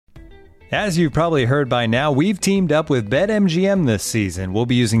As you've probably heard by now, we've teamed up with BetMGM this season. We'll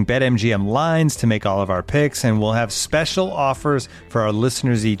be using BetMGM lines to make all of our picks, and we'll have special offers for our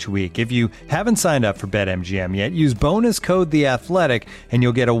listeners each week. If you haven't signed up for BetMGM yet, use bonus code The Athletic, and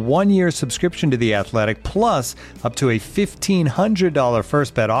you'll get a 1-year subscription to The Athletic, plus up to a $1,500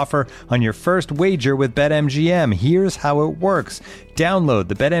 first bet offer on your first wager with BetMGM. Here's how it works. Download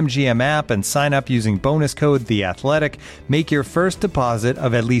the BetMGM app and sign up using bonus code The Athletic. Make your first deposit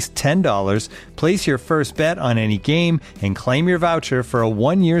of at least $10. Place your first bet on any game and claim your voucher for a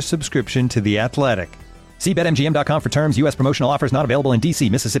 1-year subscription to The Athletic. See BetMGM.com for terms. U.S. promotional offers not available in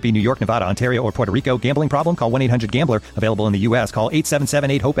D.C., Mississippi, New York, Nevada, Ontario, or Puerto Rico. Gambling problem? Call 1-800-GAMBLER. Available in the U.S. Call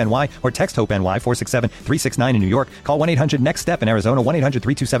 877-8-HOPE-NY or text HOPE-NY 467-369 in New York. Call 1-800-NEXT-STEP in Arizona.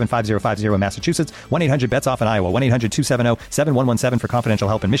 1-800-327-5050 in Massachusetts. 1-800-BETS-OFF in Iowa. 1-800-270-7117 for confidential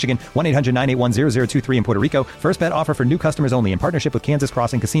help in Michigan. 1-800-981-0023 in Puerto Rico. First bet offer for new customers only in partnership with Kansas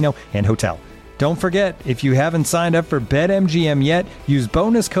Crossing Casino and Hotel. Don't forget, if you haven't signed up for BetMGM yet, use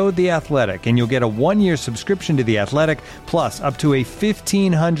bonus code The Athletic, and you'll get a 1-year subscription to The Athletic, plus up to a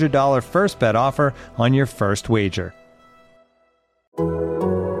 $1,500 first bet offer on your first wager.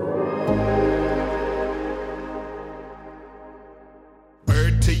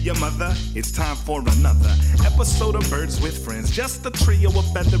 Your mother, it's time for another episode of Birds with Friends. Just a trio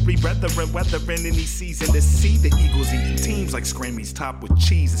of feathery brethren weathering any season to see the Eagles eating teams like Scrammy's topped with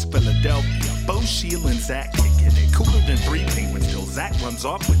cheese. It's Philadelphia, Bo, Sheila, and Zach kicking it cooler than 3 penguins till Zach runs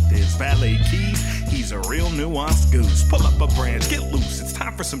off with his valet keys. He's a real nuanced goose. Pull up a branch, get loose. It's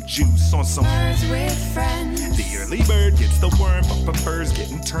time for some juice on some Birds with Friends. The early bird gets the worm, but prefers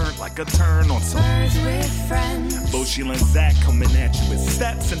getting turned like a turn on some Birds with Friends. Bo, Sheila, and Zach coming at you with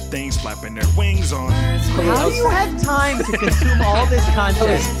stats and things flapping their wings on. How do you have time to consume all this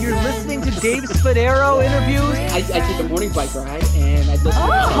content? You're listening to Dave Spadaro interviews. I take a morning bike ride and I listen to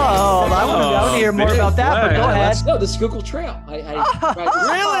I want to hear more about that, but go ahead. No, the Schuylkill Trail. Really? Yes.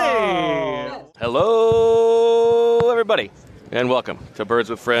 Hello, everybody, and welcome to Birds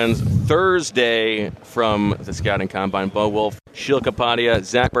with Friends Thursday from the Scouting Combine. Bo Wolf, Sheila Kapadia,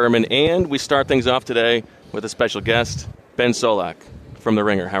 Zach Berman, and we start things off today with a special guest, Ben Solak from The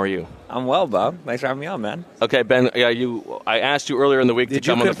Ringer. How are you? I'm well, Bob. Thanks for having me on, man. Okay, Ben, I asked you earlier in the week to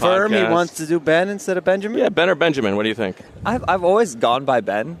come on the podcast. Did you confirm he wants to do Ben instead of Benjamin? Yeah, Ben or Benjamin. What do you think? I've always gone by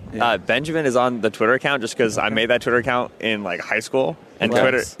Ben. Yeah. Benjamin is on the Twitter account just because I made that Twitter account in like high school. And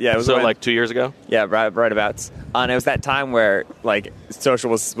Twitter, yeah, it was like 2 years ago. Yeah, right abouts. And it was that time where like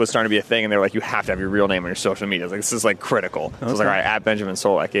social was starting to be a thing, and they were like, you have to have your real name on your social media. Like this is like critical. So I was like, all right, at Benjamin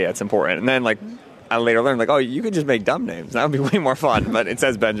Solak, yeah, it's important. And then like I later learned, like, oh, you could just make dumb names. That would be way more fun. But it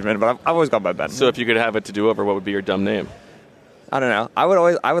says Benjamin, but I've always gone by Ben. So if you could have it to do over, what would be your dumb name? I don't know.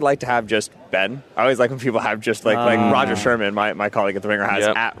 I would like to have just Ben. I always like when people have just like Roger Sherman, my colleague at The Ringer, has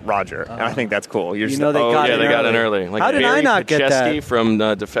at Roger. And I think that's cool. They got it early. Like how did Barry I not get that? From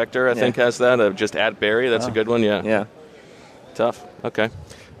Defector, I think, has that. Just at Barry. That's a good one, yeah. Yeah. Tough. Okay.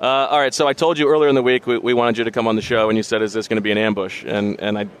 All right, so I told you earlier in the week we wanted you to come on the show, and you said, is this going to be an ambush?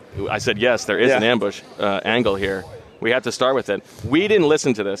 And I said, yes, there is an ambush angle here. We have to start with it. We didn't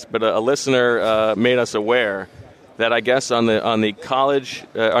listen to this, but a listener made us aware that I guess on the college,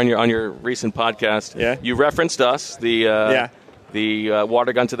 on your recent podcast, you referenced us, the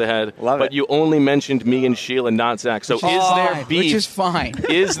water gun to the head, but you only mentioned me and Sheila, not Zach. So is there beef? Which is fine.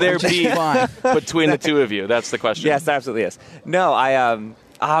 Is there beef between the two of you? That's the question. Yes, absolutely is. No,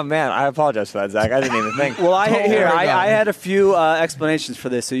 oh, man, I apologize for that, Zach. I didn't even think. Well, I had a few explanations for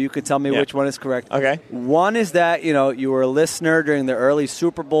this, so you could tell me which one is correct. Okay. One is that, you were a listener during the early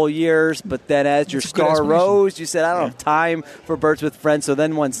Super Bowl years, but then as your star rose, you said, I don't have time for Birds with Friends. So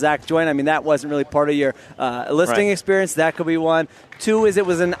then once Zach joined, that wasn't really part of your listening experience. That could be one. 2 is it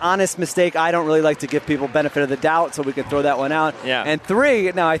was an honest mistake. I don't really like to give people benefit of the doubt, so we can throw that one out. Yeah. And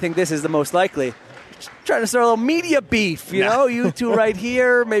 3, now I think this is the most likely, trying to start a little media beef, you two right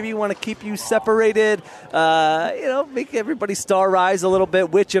here. Maybe you want to keep you separated, make everybody star rise a little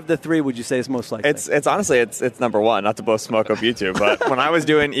bit. Which of the 3 would you say is most likely? It's honestly, it's number 1, not to blow smoke up you two, but when I was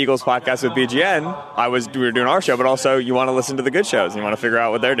doing Eagles podcast with BGN, we were doing our show, but also you want to listen to the good shows and you want to figure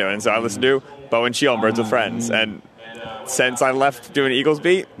out what they're doing. And so I listened to Bo and Sheila on Birds with Friends, and since I left doing Eagles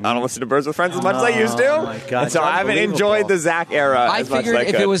beat, I don't listen to Birds with Friends as much as I used to. Oh my God. And so I haven't enjoyed the Zach era I as much as I figured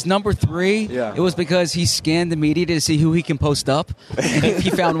could. if it was number 3, it was because he scanned the media to see who he can post up. And he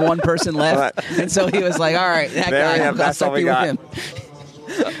found one person left. And so he was like, all right, that guy, I'll start with him.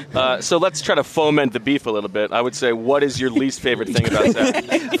 So let's try to foment the beef a little bit. I would say, what is your least favorite thing about Zach?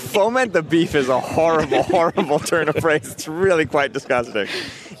 Foment the beef is a horrible, horrible turn of phrase. It's really quite disgusting.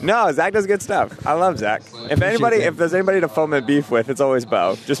 No, Zach does good stuff. I love Zach. If there's anybody to foment beef with, it's always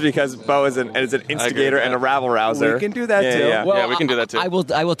Bo. Just because Bo is an instigator and a rabble rouser. We can do that too. Yeah. Well, we can do that too. I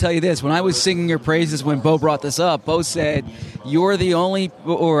will tell you this. When I was singing your praises when Bo brought this up, Bo said, we are the only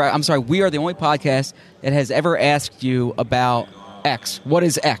podcast that has ever asked you about X. What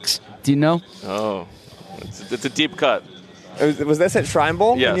is X? Do you know? Oh, it's a deep cut. Was this at Shrine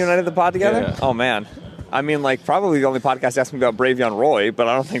Bowl Yes. when you united the pod together? Yeah. Oh, man. I mean, probably the only podcast asking about Bravion Roy, but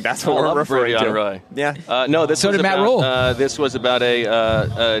I don't think that's what we're referring to. Roy. Yeah. No, this So was did Matt about, Rule. This was about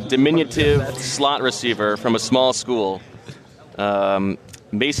a diminutive slot receiver from a small school,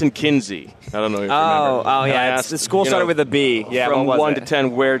 Mason Kinsey. I don't know if you remember. Oh, And I yeah. asked, The school started with a B. Yeah, from what was 1 it? to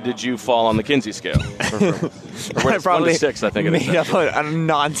 10, where did you fall on the Kinsey scale? Or 1 to 6, I think it is. made up a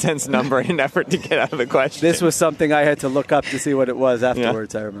nonsense number in an effort to get out of the question. This was something I had to look up to see what it was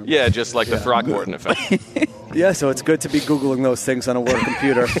afterwards, I remember. Yeah, just like the Throckmorton effect. Yeah, so it's good to be Googling those things on a work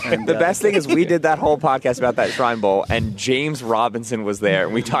computer. And, The best thing is we did that whole podcast about that Shrine Bowl, and James Robinson was there,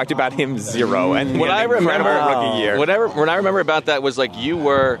 and we talked about him zero. And What I remember, rookie year. what I remember about that was you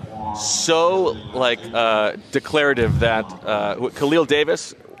were so declarative that Khalil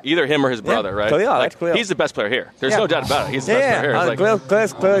Davis, either him or his brother, right? Khalil, I liked Khalil. He's the best player here. There's Yeah. no doubt about it. He's the best player here. It's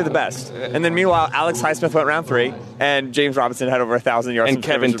Khalil's clearly the best. And then meanwhile, Alex Highsmith went round 3, and James Robinson had over 1,000 yards. and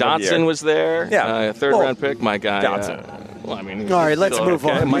Kevin Dotson was there. Yeah. Third-round pick. My guy. Dotson. Well, I mean, all right, let's move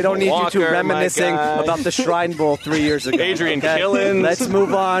on. We don't need you two reminiscing about about the Shrine Bowl 3 years ago. Adrian Killins. Let's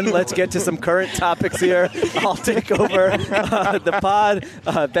move on. Let's get to some current topics here. I'll take over the pod.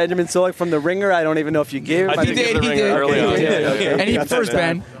 Benjamin Solik from The Ringer. I don't even know if you gave him. I did give The Ringer early on. Okay. And he first,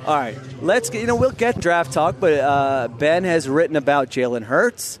 Ben. All right, let's get. We'll get draft talk, but Ben has written about Jalen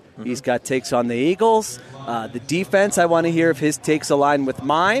Hurts. He's got takes on the Eagles. The defense, I want to hear if his takes align with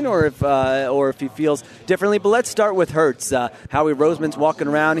mine or if he feels differently. But let's start with Hurts. Howie Roseman's walking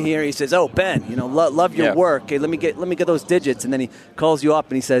around here. He says, "Oh, Ben, love your work. Hey, let me get those digits." And then he calls you up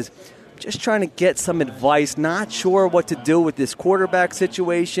and he says, just trying to get some advice. Not sure what to do with this quarterback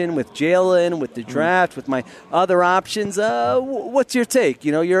situation, with Jalen, with the draft, with my other options. What's your take?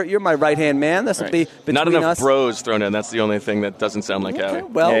 You're my right-hand man. This will be between Not enough us. bros thrown in. That's the only thing that doesn't sound like Howie.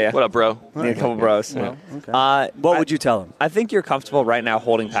 Well, Yeah. What up, bro? Need a couple bros. okay. What would you tell him? I think you're comfortable right now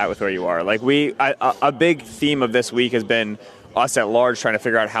holding pat with where you are. A big theme of this week has been us at large trying to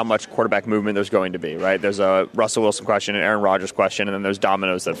figure out how much quarterback movement there's going to be, right? There's a Russell Wilson question, an Aaron Rodgers question, and then there's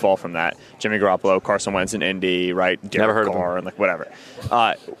dominoes that fall from that. Jimmy Garoppolo, Carson Wentz in Indy, right? Never heard of Carr, and whatever.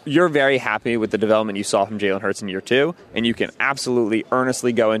 You're very happy with the development you saw from Jalen Hurts in year 2, and you can absolutely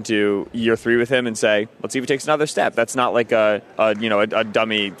earnestly go into year 3 with him and say, let's see if he takes another step. That's not like a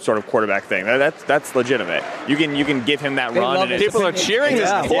dummy sort of quarterback thing. That's legitimate. You can give him that run. And People are cheering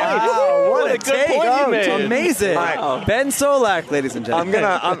this point. Wow, what a good take. point you made. It's amazing. Wow. Ben Solak, ladies and gentlemen.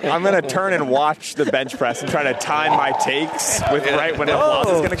 I'm gonna turn and watch the bench press and try to time my takes with right when applause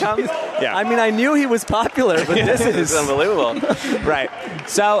is gonna come. Yeah, I mean, I knew he was popular, but this It's is unbelievable. right.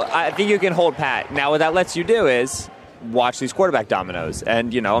 So I think you can hold pat. Now, what that lets you do is watch these quarterback dominoes.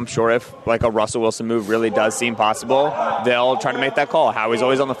 And, I'm sure if a Russell Wilson move really does seem possible, they'll try to make that call. Howie's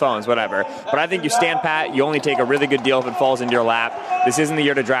always on the phones, whatever. But I think you stand pat. You only take a really good deal if it falls into your lap. This isn't the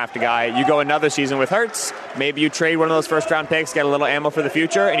year to draft a guy. You go another season with Hurts. Maybe you trade one of those first-round picks, get a little ammo for the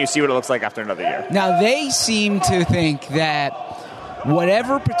future, and you see what it looks like after another year. Now, they seem to think that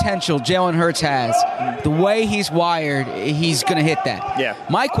whatever potential Jalen Hurts has, the way he's wired, he's going to hit that. Yeah.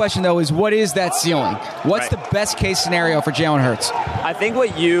 My question, though, is what is that ceiling? What's the best-case scenario for Jalen Hurts? I think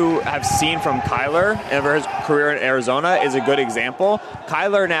what you have seen from Kyler over his career in Arizona is a good example.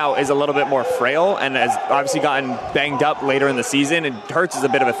 Kyler now is a little bit more frail and has obviously gotten banged up later in the season. And Hurts is a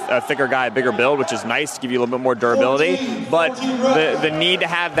bit of a thicker guy, a bigger build, which is nice to give you a little bit more durability. But the need to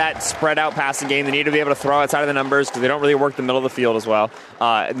have that spread-out passing game, the need to be able to throw outside of the numbers because they don't really work the middle of the field as well,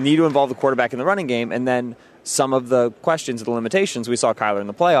 need to involve the quarterback in the running game, and then some of the questions and the limitations we saw Kyler in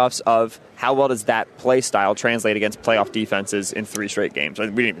the playoffs of how well does that play style translate against playoff defenses in 3 straight games. We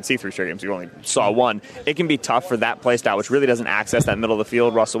didn't even see 3 straight games. We only saw 1. It can be tough for that play style, which really doesn't access that middle of the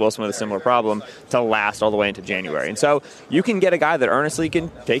field, Russell Wilson with a similar problem, to last all the way into January. And so you can get a guy that earnestly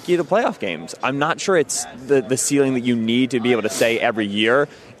can take you to playoff games. I'm not sure it's the ceiling that you need to be able to say every year.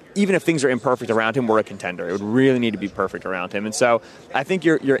 Even if things are imperfect around him, we're a contender. It would really need to be perfect around him. And so I think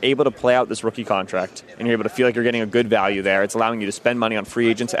you're able to play out this rookie contract, and you're able to feel like you're getting a good value there. It's allowing you to spend money on free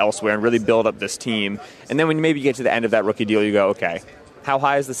agents elsewhere and really build up this team. And then when maybe you get to the end of that rookie deal, you go, okay, how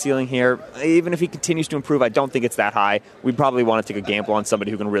high is the ceiling here? Even if he continues to improve, I don't think it's that high. We'd probably want to take a gamble on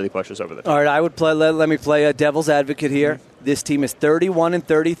somebody who can really push us over the top. all right. I would play. Let me play a devil's advocate here. This team is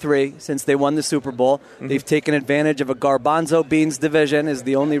 31-33 since they won the Super Bowl. Mm-hmm. They've taken advantage of a garbanzo beans division. Is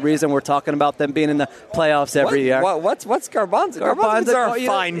the only reason we're talking about them being in the playoffs every year. What's garbanzo? Garbanzos are a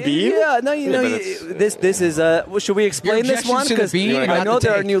fine bean. Yeah, no, this is should we explain this one? Because I know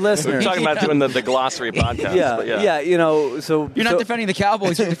there are new listeners. We're talking about doing the glossary podcast. Yeah. So you're not defending the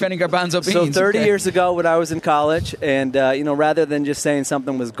Cowboys, you're defending garbanzo beans. So 30 years ago, when I was in college, and rather than just saying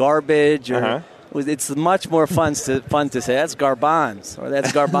something was garbage or. It's much more fun to say that's garbans or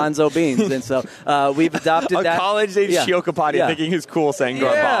that's garbanzo beans, and so we've adopted that. A college-age Chiocapati thinking he's cool saying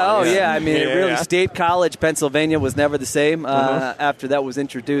garbans. I mean, State College, Pennsylvania was never the same after that was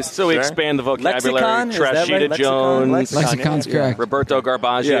introduced. So we expand the vocabulary. Lexicon, Trashida right? Jones. Lexicon's correct. Roberto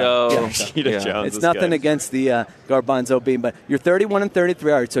Garbaggio. Trashida Jones. It's nothing good. against the garbanzo bean, but you're 31-33.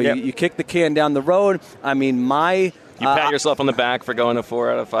 All right, so you kick the can down the road. I mean, You pat yourself on the back for going to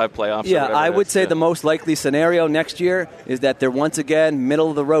 4 out of 5 playoffs. Yeah, I would say the most likely scenario next year is that they're once again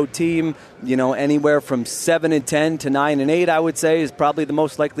middle-of-the-road team. Anywhere from 7-10 to 9-8, I would say, is probably the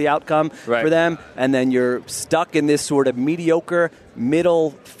most likely outcome for them. And then you're stuck in this sort of mediocre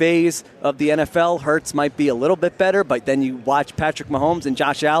middle phase of the NFL. Hurts might be a little bit better, but then you watch Patrick Mahomes and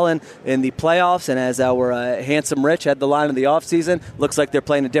Josh Allen in the playoffs, and as our handsome Rich had the line of the offseason, looks like they're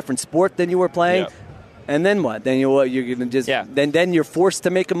playing a different sport than you were playing. Yep. And then what? Then you're gonna just then you're forced to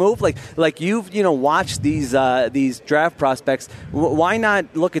make a move. Like you've watched these draft prospects. Why not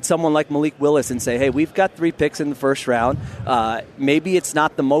look at someone like Malik Willis and say, hey, we've got 3 picks in the first round. Maybe it's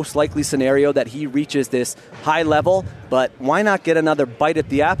not the most likely scenario that he reaches this high level, but why not get another bite at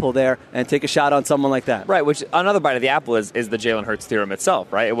the apple there and take a shot on someone like that? Right. Which another bite of the apple is the Jalen Hurts theorem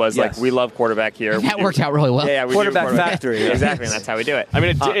itself. Right. It was like we love quarterback here. That worked out really well. Yeah, quarterback factory. Exactly, and that's how we do it. I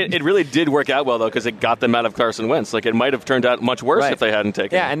mean, it really did work out well though, because it got them out of Carson Wentz. Like, it might have turned out much worse if they hadn't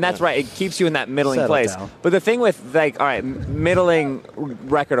taken it. Yeah, and that's right. It keeps you in that middling place. But the thing with, middling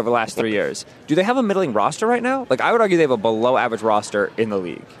record over the last 3 years, do they have a middling roster right now? Like, I would argue they have a below-average roster in the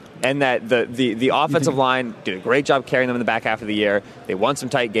league. And that the offensive line did a great job carrying them in the back half of the year. They won some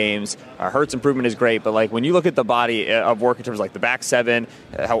tight games. Hurts improvement is great, but when you look at the body of work in terms of the back seven,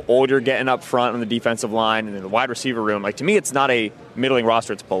 how old you're getting up front on the defensive line, and then the wide receiver room, to me, it's not a middling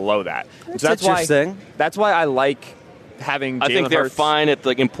roster. It's below that. That's interesting. That's why I like having Jalen Hurts. I think they're fine at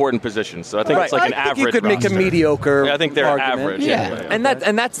important positions. So I think it's an average. You could make a mediocre. I think they're argument. average. Yeah, and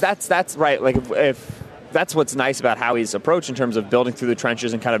that's right. If that's what's nice about how he's approached in terms of building through the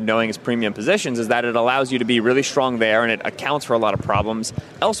trenches and kind of knowing his premium positions, is that it allows you to be really strong there, and it accounts for a lot of problems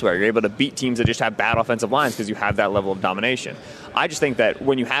elsewhere. You're able to beat teams that just have bad offensive lines because you have that level of domination. I just think that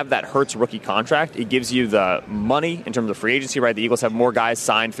when you have that Hurts rookie contract, it gives you the money in terms of free agency, right? The Eagles have more guys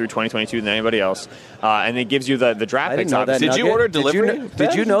signed through 2022 than anybody else, and it gives you the draft picks. Did you order delivery?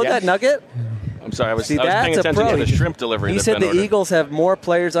 Did you know that nugget? I'm sorry, I was paying attention to the shrimp delivery. He said the Eagles have more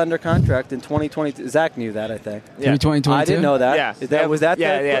players under contract in 2022. Zach knew that, I think. Yeah. 2022? I didn't know that. Yeah. Was that?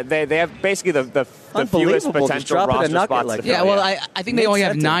 They have basically the fewest potential roster spots. Like yeah, well, I think they only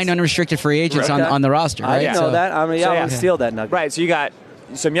have 9 unrestricted free agents on the roster. Right? I didn't know that. I mean, I would steal that nugget. Right, so you got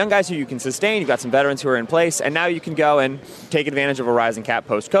some young guys who you can sustain. You've got some veterans who are in place, and now you can go and take advantage of a rising cap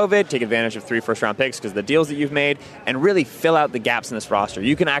post-COVID, take advantage of 3 first-round picks because of the deals that you've made, and really fill out the gaps in this roster.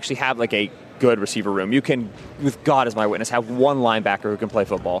 You can actually have a good receiver room. You can, with God as my witness, have one linebacker who can play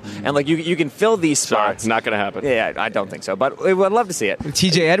football, and you can fill these spots. Sorry, not going to happen. Yeah, I don't think so, but we would love to see it.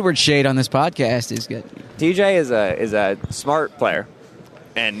 TJ Edwards shade on this podcast is good. TJ is a smart player.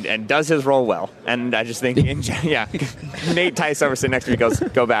 And does his role well. And I just think, Nate Tice over sitting next to me goes,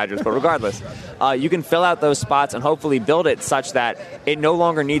 go Badgers. But regardless, you can fill out those spots and hopefully build it such that it no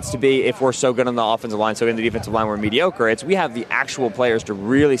longer needs to be, if we're so good on the offensive line, so good on the defensive line, we're mediocre. It's we have the actual players to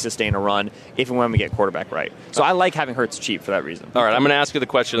really sustain a run if and when we get quarterback right. So I like having Hurts cheap for that reason. All right, I'm going to ask you the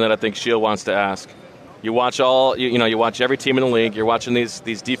question that I think Sheil wants to ask. You watch you watch every team in the league. You're watching these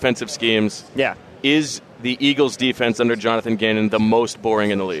defensive schemes. Yeah. Is the Eagles' defense under Jonathan Gannon the most boring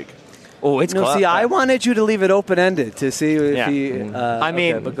in the league? Oh, it's close. See, I wanted you to leave it open-ended to see if he...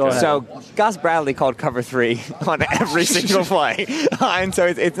 but go ahead. So Gus Bradley called cover 3 on every single play. And so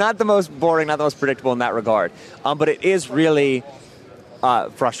it's not the most boring, not the most predictable in that regard. But it is really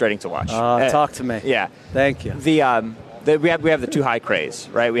frustrating to watch. Talk to me. Yeah. Thank you. We have the too high craze,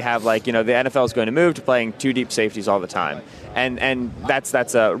 right? We have the NFL is going to move to playing 2 deep safeties all the time. And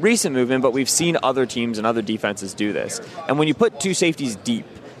that's a recent movement, but we've seen other teams and other defenses do this. And when you put 2 safeties deep,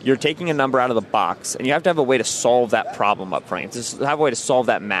 you're taking a number out of the box, and you have to have a way to solve that problem up front. You have to have a way to solve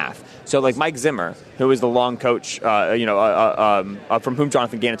that math. So, like Mike Zimmer, who is the long coach, from whom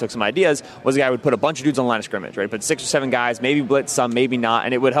Jonathan Gannon took some ideas, was a guy who would put a bunch of dudes on the line of scrimmage, right? Put 6 or 7 guys, maybe blitz some, maybe not,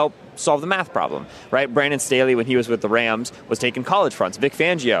 and it would help solve the math problem, right? Brandon Staley, when he was with the Rams, was taking college fronts. Vic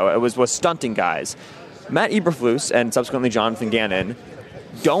Fangio was stunting guys. Matt Eberflus and subsequently Jonathan Gannon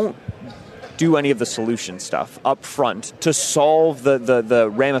don't do any of the solution stuff up front to solve the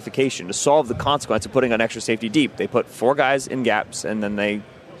ramification, to solve the consequence of putting an extra safety deep. They put 4 guys in gaps, and then they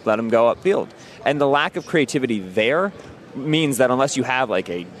let them go upfield. And the lack of creativity there means that unless you have like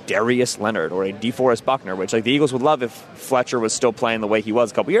a Darius Leonard or a DeForest Buckner, which like the Eagles would love if Fletcher was still playing the way he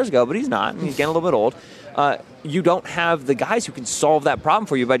was a couple years ago, but he's not, and he's getting a little bit old, you don't have the guys who can solve that problem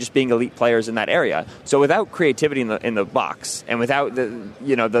for you by just being elite players in that area. So without creativity in the box, and without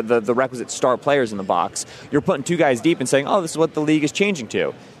the requisite star players in the box, you're putting 2 guys deep and saying, "Oh, this is what the league is changing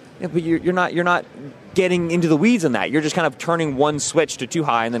to." Yeah, but you're not getting into the weeds on that. You're just kind of turning one switch to too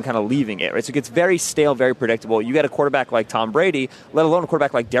high and then kind of leaving it. Right? So it gets very stale, very predictable. You get a quarterback like Tom Brady, let alone a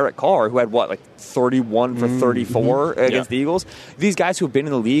quarterback like Derek Carr, who had 31 for 34 against the Eagles. These guys who have been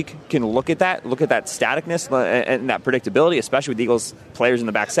in the league can look at that staticness and that predictability, especially with the Eagles players in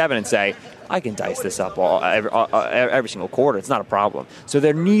the back 7, and say, I can dice this up every single quarter. It's not a problem. So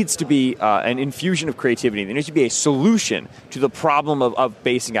there needs to be an infusion of creativity. There needs to be a solution to the problem of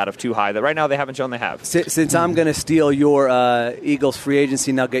basing out of too high that right now they haven't shown they have. Since I'm going to steal your Eagles free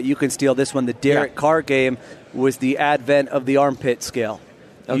agency nugget, you can steal this one. The Derek Carr game was the advent of the armpit scale.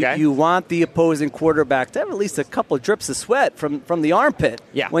 Okay. You want the opposing quarterback to have at least a couple of drips of sweat from the armpit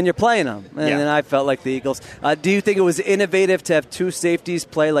when you're playing them. And I felt like the Eagles. Do you think it was innovative to have 2 safeties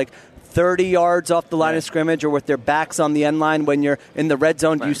play like 30 yards off the line of scrimmage or with their backs on the end line when you're in the red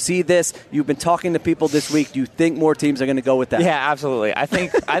zone? Do you see this? You've been talking to people this week. Do you think more teams are going to go with that? Yeah, absolutely. I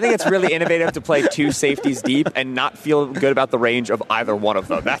think it's really innovative to play 2 safeties deep and not feel good about the range of either one of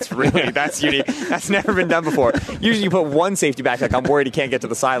them. That's unique. That's never been done before. Usually you put 1 safety back, like I'm worried he can't get to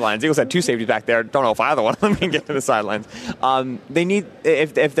the sidelines. Eagles had 2 safeties back there. Don't know if either one of them can get to the sidelines. They need,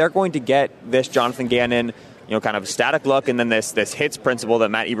 if they're going to get this Jonathan Gannon, kind of static look, and then this hits principle that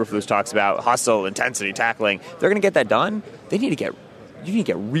Matt Eberflus talks about, hustle, intensity, tackling. If they're going to get that done, you need to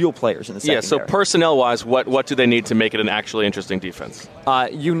get real players in the secondary. Yeah, so personnel-wise, what do they need to make it an actually interesting defense?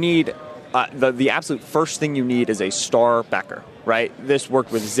 You need the absolute first thing you need is a star backer, right? This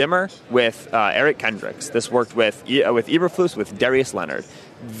worked with Zimmer, with Eric Kendricks. This worked with Eberflus, with Darius Leonard.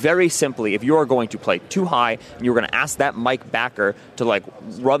 Very simply, if you are going to play too high and you're going to ask that Mike backer to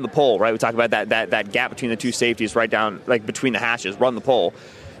run the pole, right? We talk about that gap between the 2 safeties right down between the hashes, run the pole.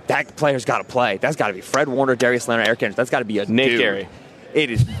 That player's got to play. That's got to be Fred Warner, Darius Leonard, Eric Kendricks. That's got to be a Nate Gary. It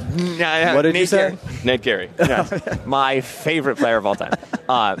is. What did you say? Nate Gary. Yeah, my favorite player of all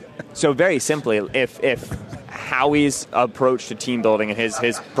time. So very simply, if Howie's approach to team building and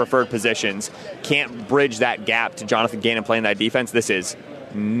his preferred positions can't bridge that gap to Jonathan Gannon playing that defense, this is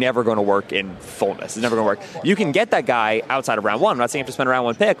never going to work in fullness. It's never going to work. You can get that guy outside of round 1. I'm not saying you have to spend a round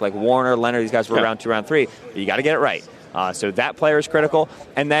 1 pick like Warner, Leonard. These guys were round 2, round 3. But you got to get it right. So that player is critical.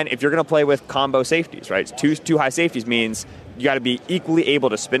 And then if you're going to play with combo safeties, right? Two high safeties means you got to be equally able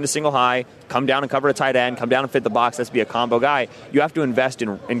to spin to single high, come down and cover a tight end, come down and fit the box. That's be a combo guy. You have to invest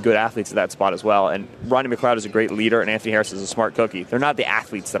in good athletes at that spot as well. And Rodney McLeod is a great leader, and Anthony Harris is a smart cookie. They're not the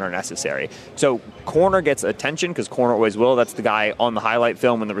athletes that are necessary. So corner gets attention because corner always will. That's the guy on the highlight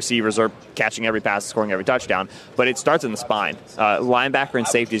film when the receivers are catching every pass, scoring every touchdown. But it starts in the spine. Linebacker and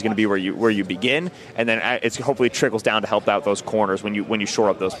safety is going to be where you begin, and then it hopefully trickles down to help out those corners when you shore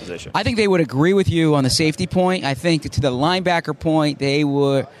up those positions. I think they would agree with you on the safety point. I think to the linebacker point, they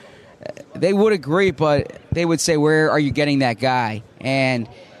would agree, but they would say, where are you getting that guy? And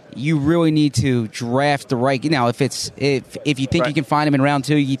you really need to draft the right. Now, if you think you can find him in round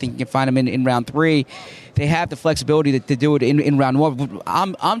 2, you think you can find him in round 3, they have the flexibility to do it in round 1.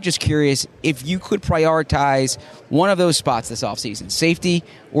 I'm just curious if you could prioritize one of those spots this offseason, safety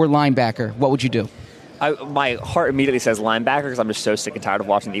or linebacker, what would you do? My heart immediately says linebacker because I'm just so sick and tired of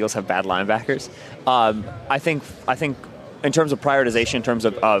watching the Eagles have bad linebackers. I think in terms of prioritization, in terms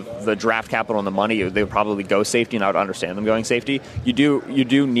of the draft capital and the money, they would probably go safety, and I would understand them going safety. You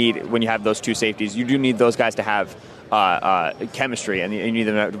do need, when you have those 2 safeties, you do need those guys to have chemistry, and you need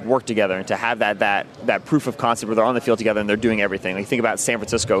them to work together and to have that proof of concept where they're on the field together and they're doing everything. Like, think about San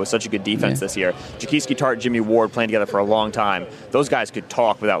Francisco with such a good defense this year. Jaquiski Tartt, Jimmy Ward playing together for a long time. Those guys could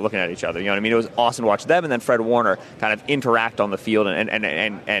talk without looking at each other. You know what I mean? It was awesome to watch them and then Fred Warner kind of interact on the field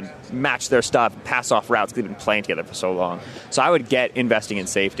and match their stuff, pass off routes. They've been playing together for so long. So I would get investing in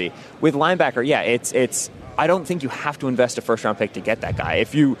safety. With linebacker, it's I don't think you have to invest a first-round pick to get that guy.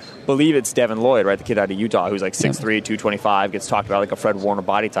 If you believe it's Devin Lloyd, right, the kid out of Utah who's like 6'3", 225, gets talked about like a Fred Warner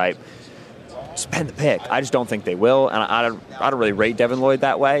body type, spend the pick. I just don't think they will, and I don't really rate Devin Lloyd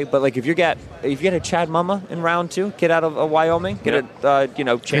that way. But like if you get a Chad Mumma in round 2, kid out of Wyoming, get a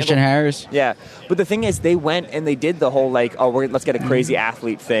Christian Harris. Yeah, but the thing is, they went and they did the whole like, let's get a crazy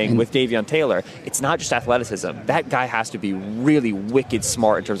athlete thing with Davion Taylor. It's not just athleticism. That guy has to be really wicked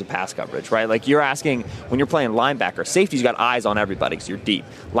smart in terms of pass coverage, right? Like you're asking when you're playing linebacker, safety's got eyes on everybody because you're deep.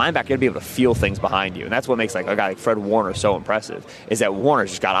 Linebacker, you got to be able to feel things behind you, and that's what makes like a guy like Fred Warner so impressive. Is that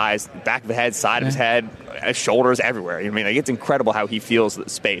Warner's just got eyes, back of the head, side of his head, shoulders, everywhere. I mean, like, it's incredible how he feels the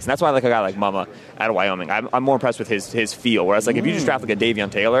space, and that's why I like a guy like Mumma out of Wyoming. I'm more impressed with his feel. Whereas, like, if you just draft like a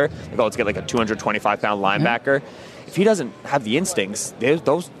Davion Taylor, like, let's get like a 225-pound linebacker. If he doesn't have the instincts,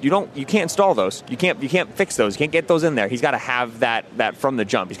 those you can't install those. You can't fix those. You can't get those in there. He's got to have that from the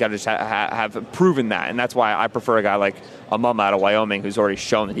jump. He's got to just have proven that, and that's why I prefer a guy like a Mumma out of Wyoming who's already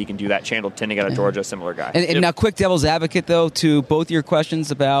shown that he can do that. Chandler Tinning out of Georgia, similar guy. And now, quick devil's advocate though to both your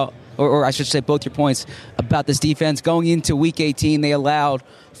questions about, or I should say, both your points about this defense going into Week 18. They allowed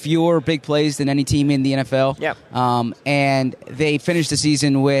fewer big plays than any team in the NFL. Yeah. And they finished the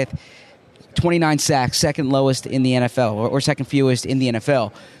season with 29 sacks, second lowest in the NFL, or second fewest in the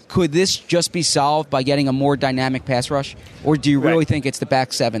NFL. Could this just be solved by getting a more dynamic pass rush? Or do you really think it's the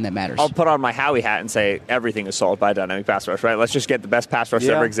back seven that matters? I'll put on my Howie hat and say everything is solved by a dynamic pass rush, right? Let's just get the best pass rush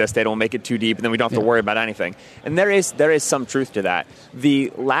that ever exists. They don't make it too deep, and then we don't have to worry about anything. And there is some truth to that.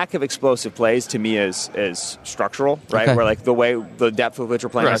 The lack of explosive plays, to me, is structural, right? Okay. Where, like, the depth with which we're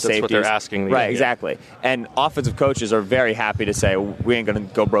playing our safeties. That's what they're asking. Right, exactly. And offensive coaches are very happy to say, we ain't going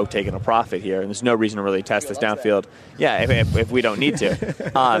to go broke taking a profit here, and there's no reason to really test this downfield. Yeah, if we don't need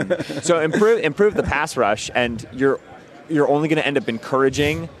to. So improve the pass rush, and you're only going to end up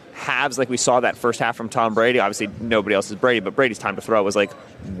encouraging halves like we saw that first half from Tom Brady. Obviously, nobody else is Brady, but Brady's time to throw was like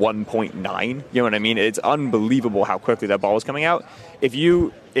 1.9. You know what I mean? It's unbelievable how quickly that ball was coming out. If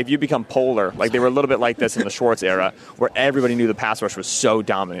you become polar, like they were a little bit like this in the Schwartz era, where everybody knew the pass rush was so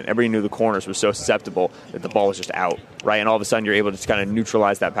dominant, everybody knew the corners were so susceptible that the ball was just out, right? And all of a sudden you're able to just kind of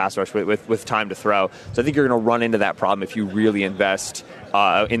neutralize that pass rush with time to throw. So I think you're going to run into that problem if you really invest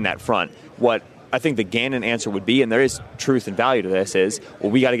in that front. What I think the Gannon answer would be, and there is truth and value to this, is, well,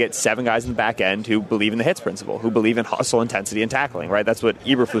 we got to get 7 guys in the back end who believe in the hits principle, who believe in hustle, intensity, and tackling, right? That's what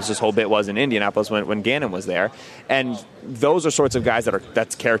Eberflus's whole bit was in Indianapolis when Gannon was there. And those are sorts of guys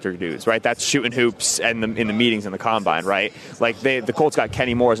that's character dudes, right? That's shooting hoops and in the meetings in the combine, right? Like the Colts got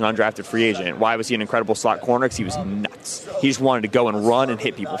Kenny Moore as an undrafted free agent. Why was he an incredible slot corner? Because he was nuts. He just wanted to go and run and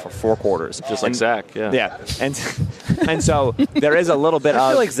hit people for 4 quarters. Just like Zach, yeah. Yeah. And so there is a little bit of... I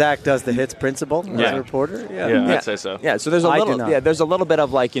feel like Zach does the hits principle as a reporter. Yeah, I'd say so. Yeah, so there's a little bit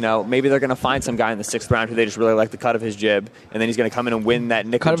of like, maybe they're going to find some guy in the 6th round who they just really like the cut of his jib, and then he's going to come in and win that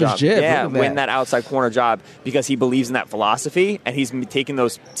nickel cut job. Of his jib. Yeah, win that outside corner job because he believes in that philosophy, and he's taking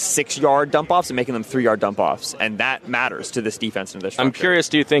those 6-yard dump-offs and making them 3-yard dump-offs, and that matters to this defense and this structure. I'm curious,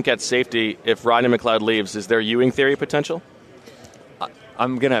 do you think at safety, if Rodney McLeod leaves, is there Ewing theory potential?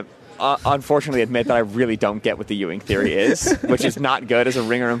 I'm going to unfortunately admit that I really don't get what the Ewing theory is, which is not good as a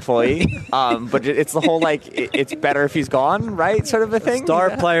Ringer employee. But it's the whole, like, it's better if he's gone, right, sort of a thing.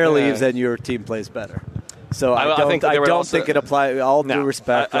 Star player leaves and your team plays better. So I don't think it applies. All due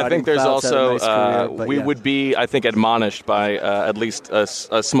respect. I think there's also we would be, I think, admonished by at least a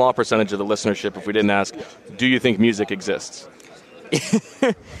small percentage of the listenership if we didn't ask, do you think music exists?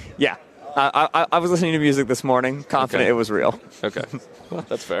 Yeah. I was listening to music this morning, confident it was real. Okay. Well,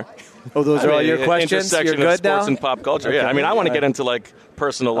 that's fair. Oh, those are all your questions? You're good of sports now? and pop culture. Okay. Yeah, I mean, I want to get into, like,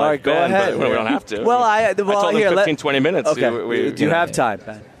 personal life. All right, go ahead. But we don't have to. Well, I told here, them 15, 20 minutes. Okay. Do you have time,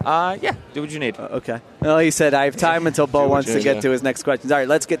 Ben? Yeah, do what you need. Okay. Well, he said I have time until Bo wants to get to his next questions. All right,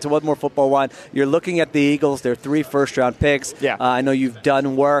 let's get to one more football one. You're looking at the Eagles. They're 3 first-round picks. Yeah. I know you've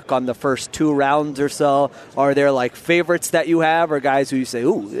done work on the first 2 rounds or so. Are there, like, favorites that you have or guys who you say,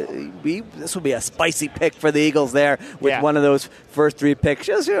 ooh, this would be a spicy pick for the Eagles there with one of those first 3 picks?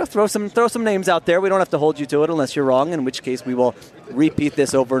 Just throw some names out there. We don't have to hold you to it unless you're wrong, in which case we will repeat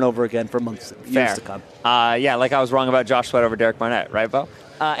this over and over again for months, years to come. Yeah, like I was wrong about Josh Sweat over Derek Barnett, right, Bo?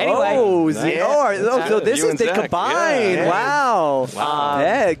 Anyway. So this is the combine. Yeah. Wow.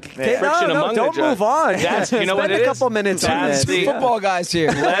 Don't move on. You know what it is? Spend a couple minutes on this. The football guys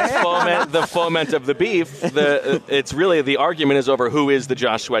here. Let's foment of the beef. It's really the argument is over who is the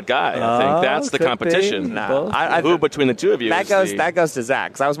Josh Sweat guy. I think that's the competition. Who between the two of you? That goes to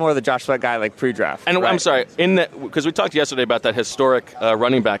Zach. Because I was more of the Josh Sweat guy, like pre-draft. And I'm sorry, because we talked yesterday about that historic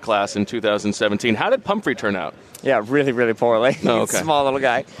running back class in 2017. How did Pumphrey turn out? Yeah, really, really poorly. Oh, okay. Small little guy.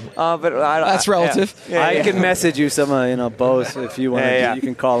 guy. But That's relative. Yeah. I can message you some, Bo's if you want. Yeah. You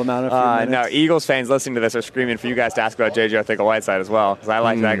can call him out in a few minutes. No, Eagles fans listening to this are screaming for you guys to ask about J.J. Arcega-Whiteside as well, because I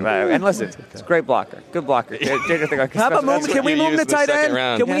like that guy. And listen, it's a great blocker. Good blocker. J.J. Arcega-Whiteside. How about moving? Can we move him to tight end?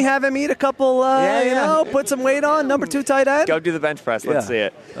 Round. Can we have him eat a couple, put some weight on? Number 2 tight end? Go do the bench press. Let's see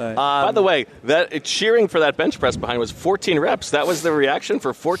it. Right. By the way, that cheering for that bench press behind was 14 reps. That was the reaction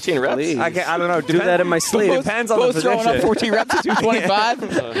for 14 reps. Please. I don't know. Do that in my sleep. Depends on the Both position. throwing up 14 reps at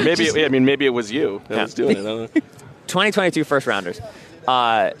 225. Maybe it was you that was doing it. I don't know. 2022 first rounders.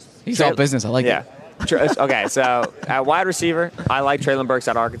 He's all business. I like it. Okay, so at wide receiver, I like Traylon Burks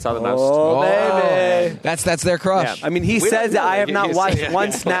out of Arkansas the most. Oh, baby. That's their crush. Yeah. I mean, he says that I have not watched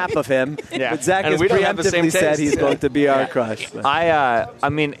one snap of him, Yeah. but Zach And has we don't have the same preemptively said taste. he's going to be our crush. But. I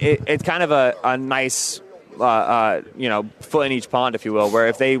mean, it's kind of a nice, foot in each pond, if you will, where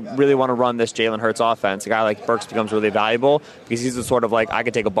if they really want to run this Jalen Hurts offense, a guy like Burks becomes really valuable because he's the sort of I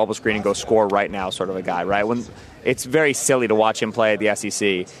could take a bubble screen and go score right now sort of a guy, right? When it's very silly to watch him play at the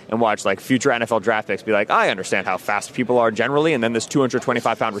SEC and watch future NFL draft picks be I understand how fast people are generally, and then this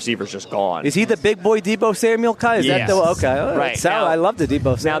 225-pound receiver is just gone. Is he the big boy Debo Samuel kind? Is Yes. that the okay? Oh, Right. I love the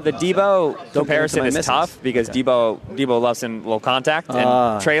Debo Samuel. Now, the Debo comparison my is misses. tough because Debo loves him a little contact, and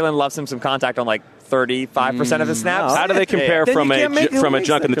Traylon loves him some contact on 35% of his snaps. How do they compare Then from you can't make- a who makes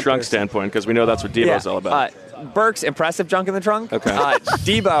junk that in the trunk comparison? standpoint? Because we know that's what Debo's all about. Burks, impressive junk in the trunk. Okay.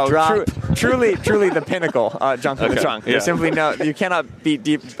 Debo, Drop. truly the pinnacle junk in the Okay. trunk. Yeah. There's simply you cannot beat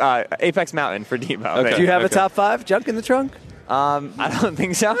Apex Mountain for Debo. Okay. Do you have a Okay. top 5 junk in the trunk? I don't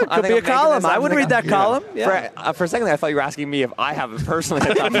think so. Could be a column. I would read that column. Yeah. For a second there, I thought you were asking me if I have personally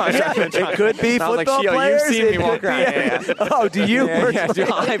a top 5 junk in the trunk. It could be And I was football Sheil, players. You've seen It me could walk be- around. Yeah. Oh, do you? Yeah, do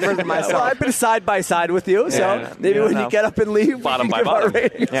I personally myself? Well, I've been side by side with you, so Yeah. maybe You when don't you know. get up and leave, Bottom we by can give our bottom.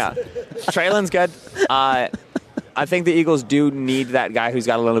 ratings. Yeah. Traylon's good. I think the Eagles do need that guy who's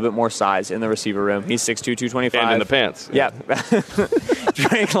got a little bit more size in the receiver room. He's 6'2", 225. And in the pants. Yep.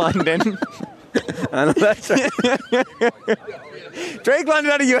 Drake London. I know that's Drake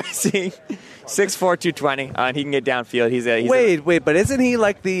London out of USC. 6'4", 220. And he can get downfield. He's Wait, but isn't he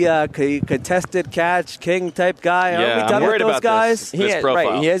like the contested catch king type guy? Aren't Yeah, we I'm done with worried those about guys? this. profile.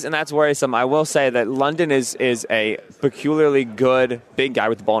 Right, he is, and that's worrisome. I will say that London is a peculiarly good big guy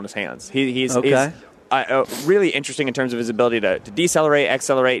with the ball in his hands. He's Okay. really interesting in terms of his ability to decelerate,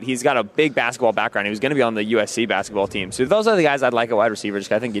 accelerate. He's got a big basketball background. He was going to be on the USC basketball team. So those are the guys I'd like at wide receiver.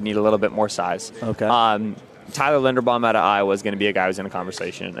 Just I think you need a little bit more size. Okay. Tyler Linderbaum out of Iowa is going to be a guy who's in a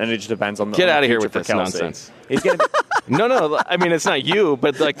conversation, and it just depends on the Get on the out of here future with for this Kelsey. nonsense. He's going to No. I mean, it's not you,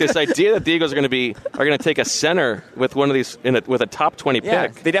 but this idea that the Eagles are going to take a center with one of these with a top 20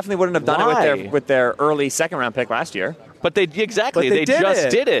 pick. They definitely wouldn't have done Why? it with their early second round pick last year. But they But just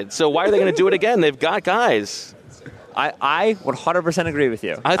it. did it. So why are they going to do it again? They've got guys. I would 100% agree with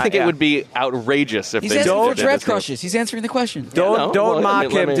you. I think it would be outrageous if He's they answering did for draft this. crushes. He's answering the question. Don't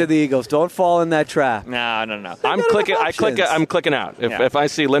mock him to the Eagles. Don't fall in that trap. No. I'm clicking. options. I'm clicking out. Yeah. If I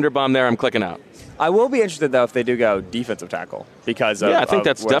see Linderbaum there, I'm clicking out. I will be interested, though, if they do go defensive tackle because of, Yeah, I think of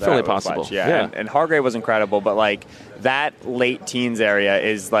that's where definitely that was possible. much. Yeah. Yeah. And Hargrave was incredible, but that late teens area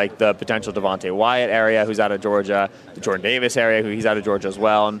is the potential Devontae Wyatt area, who's out of Georgia, the Jordan Davis area, he's out of Georgia as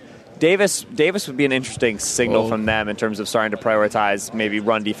well. And Davis would be an interesting signal from them in terms of starting to prioritize maybe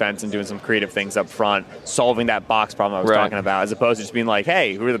run defense and doing some creative things up front, solving that box problem I was talking about, as opposed to just being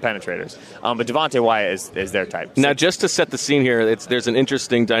hey, who are the penetrators? But Devontae Wyatt is their type. Now, just to set the scene here, there's an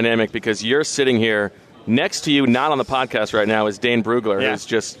interesting dynamic because you're sitting here next to you, not on the podcast right now, is Dane Brugler, who's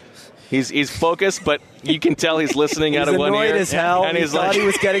just he's focused, but you can tell he's listening out of one ear. He's annoyed as hell. And He he's thought he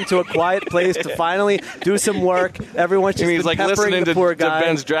was getting to a quiet place to finally do some work. Everyone's just he's been peppering listening the to poor guy.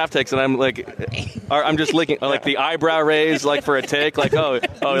 Ben's draft takes, and I'm just looking the eyebrow raise for a take, he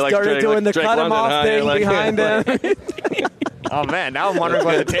started doing the Drake cut him London, off thing behind him. Oh man, now I'm wondering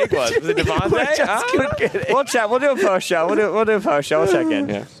what the take was. Was it Devontae? We'll chat. We'll do a post show. We'll do a post show. We'll check in.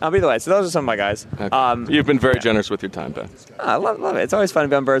 Yeah. I'll be the way. So those are some of my guys. You've been very generous with your time, Ben. I love it. It's always fun to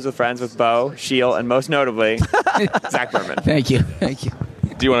be on Birds with Friends with Bo, Sheil, and most notably Zach Berman. Thank you.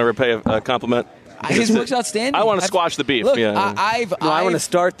 Do you want to repay a compliment? His work's outstanding. I want to squash the beef. Look, Yeah. I want to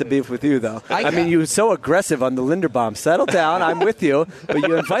start the beef with you, though. I mean, you're so aggressive on the Linderbaum. Settle down. I'm with you. But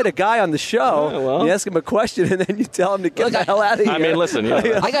you invite a guy on the show, you ask him a question, and then you tell him to get the hell out of here. I mean, listen.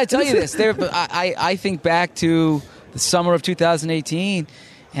 Yeah. I got to tell you this. I think back to the summer of 2018,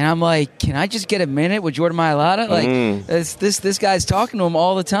 And I'm like, can I just get a minute with Jordan Mailata? Like, this guy's talking to him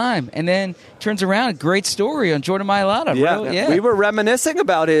all the time. And then turns around, great story on Jordan Mailata. Yeah. We were reminiscing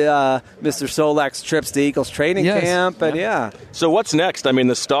about it, Mr. Solak's trips to Eagles training camp. And So what's next? I mean,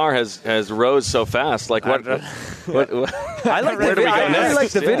 the star has rose so fast. Like, what I like where do we go I next? really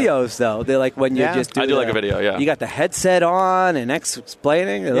like the videos, though. They like when you just do I do like a video, yeah. You got the headset on and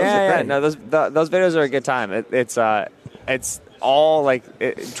explaining. Those are great. No, those videos are a good time. It's all like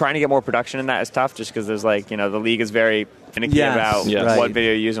trying to get more production in that is tough just because there's like, the league is very finicky about what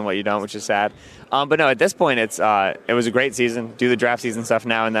video you use and what you don't, which is sad. But no, at this point, it was a great season. Do the draft season stuff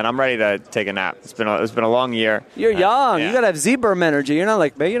now, and then I'm ready to take a nap. It's been a long year. You're young. Yeah. You gotta have Z-Berm energy. You're not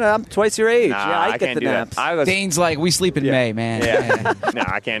like me. I'm twice your age. Nah, I get the naps. Dane's like, we sleep in May, man. Yeah. No,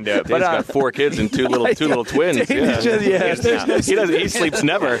 I can't do it. Dane's got 4 kids and two little twins. He sleeps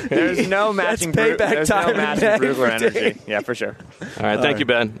never. There's no matching Brugler energy. Yeah, for sure. All right, thank you,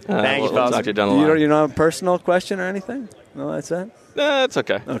 Ben. Thank you, we'll talk to you down the line. You don't have a personal question or anything? No, that's it. It's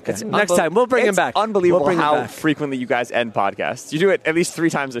okay. Okay. Next time we'll bring him back. Unbelievable we'll how frequently you guys end podcasts. You do it at least 3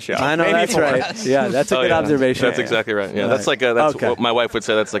 times a show. I know, that's right. Yeah, that's a good observation. That's exactly right. Yeah, that's like what my wife would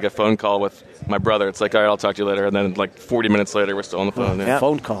say. That's like a phone call with my brother. It's like, all right, I'll talk to you later, and then like 40 minutes later, we're still on the phone.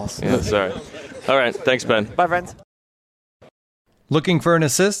 Phone calls. Yeah, sorry. All right, thanks, Ben. Bye, friends. Looking for an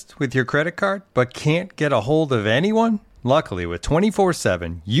assist with your credit card, but can't get a hold of anyone? Luckily, with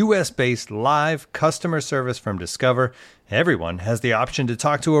 24/7 U.S.-based live customer service from Discover, everyone has the option to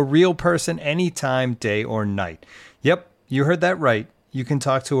talk to a real person anytime, day or night. Yep, you heard that right. You can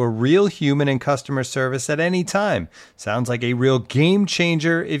talk to a real human in customer service at any time. Sounds like a real game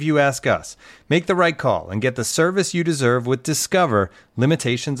changer if you ask us. Make the right call and get the service you deserve with Discover.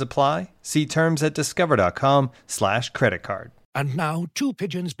 Limitations apply. See terms at discover.com/creditcard. And now, 2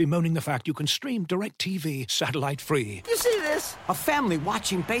 pigeons bemoaning the fact you can stream DirecTV satellite-free. You see this? A family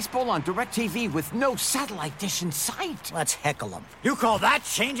watching baseball on DirecTV with no satellite dish in sight. Let's heckle them. You call that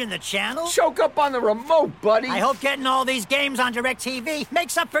changing the channel? Choke up on the remote, buddy. I hope getting all these games on DirecTV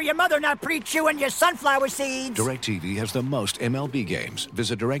makes up for your mother not pre-chewing your sunflower seeds. DirecTV has the most MLB games.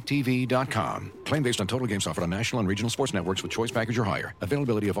 Visit DirecTV.com. Claim based on total games offered on national and regional sports networks with choice package or higher.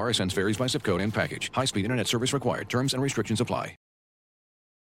 Availability of RSNs varies by zip code and package. High-speed internet service required. Terms and restrictions apply.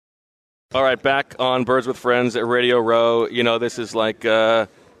 All right, back on Birds with Friends at Radio Row. This is like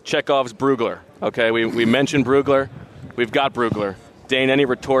Chekhov's Brugler. Okay, we mentioned Brugler. We've got Brugler. Dane, any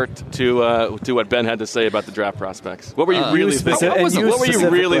retort to what Ben had to say about the draft prospects? What were you really thinking? What were you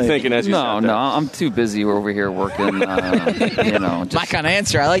really thinking as you sat there? I'm too busy over here working. My kind of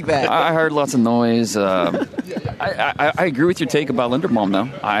answer. I like that. I heard lots of noise. I agree with your take about Linderbaum, though.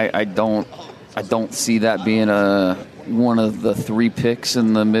 I don't see that being one of the 3 picks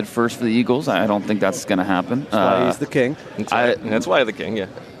in the mid-first for the Eagles. I don't think that's going to happen. That's why he's the king. That's why the king, yeah.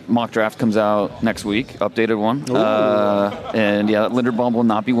 Mock draft comes out next week, updated one. And, Linderbaum will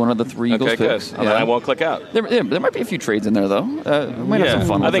not be one of the 3 Eagles picks. Okay, good. I won't click out. There might be a few trades in there, though. We might have some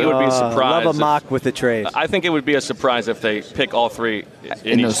fun with I think it would be a surprise. Love a mock with the trade. I think it would be a surprise if they pick all 3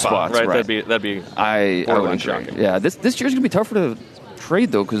 in each those spot, spots, right? That'd be I would shocking. Yeah, this year's going to be tougher to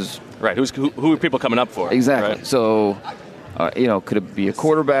trade, though, because... Right, who are people coming up for? Exactly. Right? So, could it be a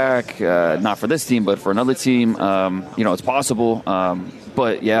quarterback? Not for this team, but for another team. It's possible.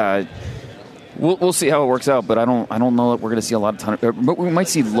 But yeah, we'll see how it works out. But I don't know that we're going to see a lot of but we might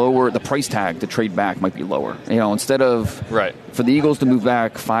see lower. The price tag to trade back might be lower. Instead of for the Eagles to move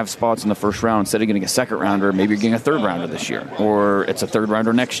back 5 spots in the first round, instead of getting a second rounder, maybe you're getting a third rounder this year, or it's a third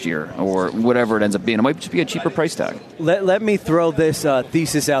rounder next year, or whatever it ends up being. It might just be a cheaper price tag. Let me throw this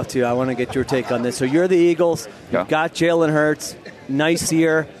thesis out to you. I want to get your take on this. So you're the Eagles. You've got Jalen Hurts. Nice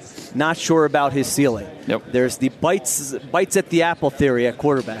year. Not sure about his ceiling. Yep. There's the bites at the apple theory at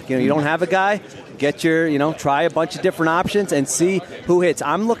quarterback. You don't have a guy, get your, try a bunch of different options and see who hits.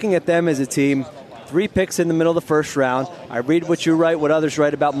 I'm looking at them as a team, 3 picks in the middle of the first round. I read what you write, what others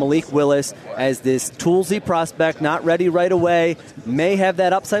write about Malik Willis as this toolsy prospect, not ready right away, may have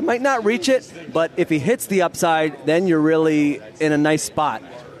that upside, might not reach it, but if he hits the upside, then you're really in a nice spot.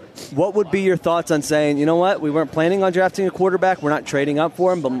 What would be your thoughts on saying, you know what, we weren't planning on drafting a quarterback, we're not trading up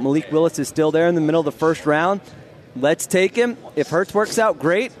for him, but Malik Willis is still there in the middle of the first round. Let's take him. If Hurts works out,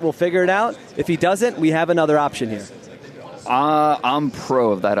 great, we'll figure it out. If he doesn't, we have another option here. I'm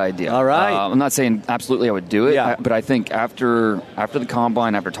pro of that idea. All right. I'm not saying absolutely I would do it, but I think after the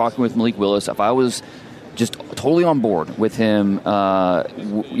Combine, after talking with Malik Willis, if I was just totally on board with him,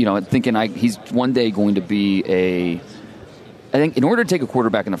 thinking he's one day going to be I think in order to take a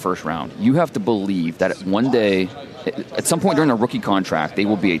quarterback in the first round, you have to believe that one day, at some point during a rookie contract, they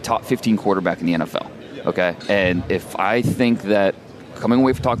will be a top 15 quarterback in the NFL. Okay? And if I think that coming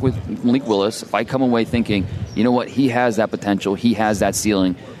away from talking with Malik Willis, if I come away thinking, you know what, he has that potential, he has that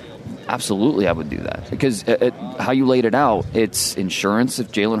ceiling, absolutely I would do that. Because how you laid it out, it's insurance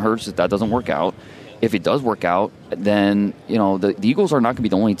if Jalen Hurts, if that doesn't work out. If it does work out, then, you know, the Eagles are not going to be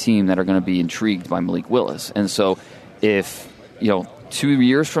the only team that are going to be intrigued by Malik Willis. And so if, you know, 2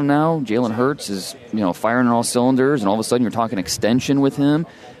 years from now, Jalen Hurts is, you know, firing on all cylinders and all of a sudden you're talking extension with him,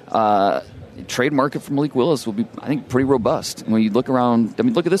 trade market for Malik Willis will be, I think, pretty robust. When you look around, I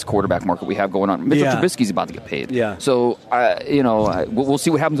mean, look at this quarterback market we have going on. Mitchell Trubisky's about to get paid. Yeah. So, we'll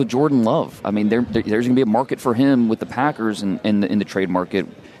see what happens with Jordan Love. I mean, there's going to be a market for him with the Packers and in the trade market,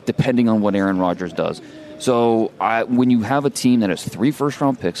 depending on what Aaron Rodgers does. So, when you have a team that has 3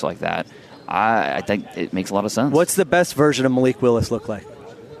 first-round picks like that, I think it makes a lot of sense. What's the best version of Malik Willis look like?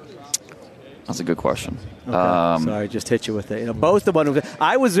 That's a good question. Okay. Sorry, just hit you with it. You know, both the one.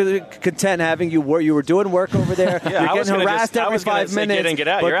 I was content having you were doing work over there. Yeah, You're getting harassed every 5 minutes. Get in, get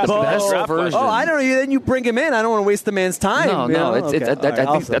out. You're asking the best draft question. Oh, I don't know. Then you bring him in. I don't want to waste the man's time. No. I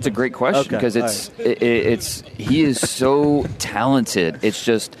think that's a great question because he is so talented. It's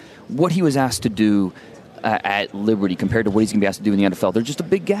just what he was asked to do at Liberty compared to what he's going to be asked to do in the NFL. There's just a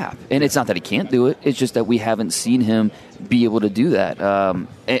big gap. And it's not that he can't do it. It's just that we haven't seen him be able to do that.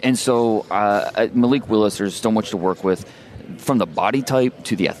 So Malik Willis, there's so much to work with from the body type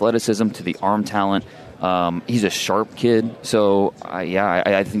to the athleticism to the arm talent. He's a sharp kid. So,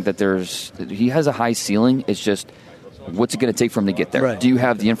 I think that he has a high ceiling. It's just what's it going to take for him to get there? Right. Do you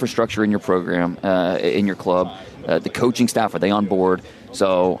have the infrastructure in your program, in your club? The coaching staff, are they on board?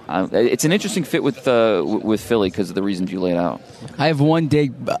 So it's an interesting fit with Philly because of the reasons you laid out. I have one day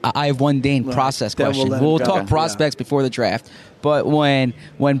in process question. We'll talk prospects before the draft, but when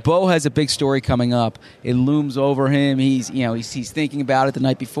Bo has a big story coming up, it looms over him. He's thinking about it the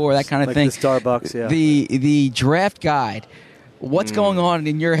night before, that kind of thing. The Starbucks, yeah. The draft guide. What's going on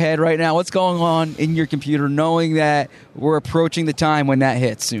in your head right now? What's going on in your computer, knowing that we're approaching the time when that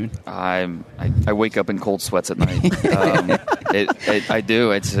hits soon? I wake up in cold sweats at night. I do.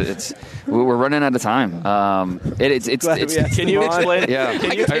 It's we're running out of time. Can you explain? Yeah.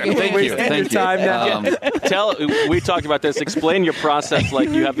 Thank you. We talked about this. Explain your process like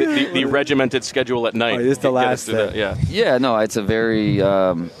you have the regimented schedule at night. It's the last thing. Yeah. No, it's a very.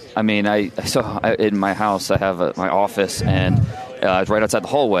 In my house I have my office and. It's right outside the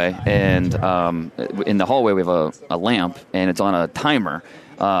hallway, and in the hallway we have a lamp, and it's on a timer.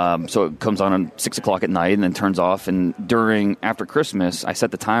 So it comes on 6 o'clock at night and then turns off. And after Christmas, I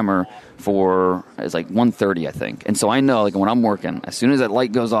set the timer for it's like 1:30, I think. And so I know, like when I'm working, as soon as that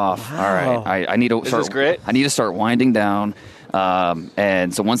light goes off, all right, I need to start. Is this great? I need to start winding down.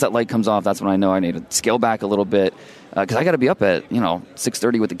 And so once that light comes off, that's when I know I need to scale back a little bit. Because I got to be up at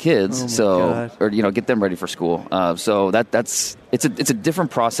 6:30 with the kids, or get them ready for school. So it's a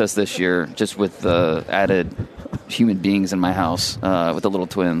different process this year, just with the added human beings in my house with the little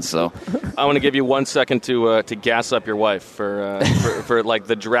twins. So I want to give you 1 second to gas up your wife for like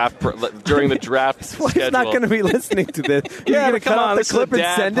the draft during the draft schedule. She's not going to be listening to this. You're going to cut off the clip and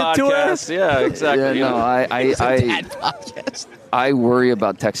send it to her. Yeah, exactly. I worry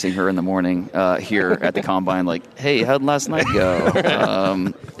about texting her in the morning here at the Combine, like, hey, how'd last night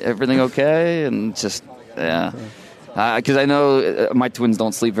go? Everything okay? And just, because I know my twins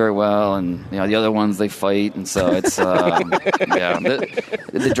don't sleep very well, and the other ones, they fight, and so it's, the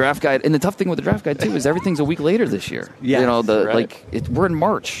draft guide. And the tough thing with the draft guide, too, is everything's a week later this year. Yeah, we're in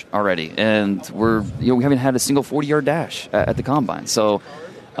March already, and we haven't had a single 40-yard dash at the Combine, so...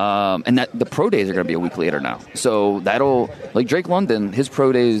 and that the pro days are going to be a week later now. So that'll, like Drake London, his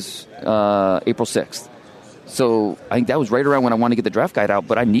pro days April 6th. So I think that was right around when I wanted to get the draft guide out,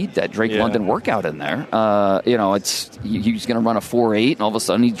 but I need that Drake London workout in there. He's going to run a 4.8, and all of a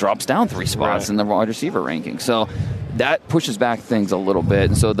sudden he drops down 3 spots in the wide receiver ranking. So that pushes back things a little bit.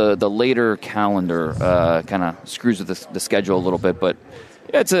 And so the later calendar kind of screws with the schedule a little bit. But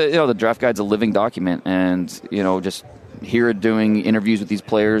it's the draft guide's a living document, and just here doing interviews with these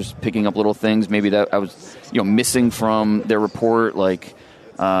players, picking up little things maybe that I was missing from their report, like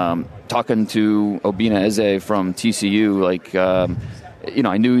talking to Obinna Eze from TCU, like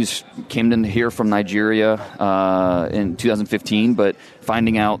I knew he came in here from Nigeria in 2015, but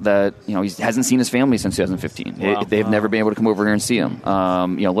finding out that he hasn't seen his family since 2015. Wow. They've never been able to come over here and see him.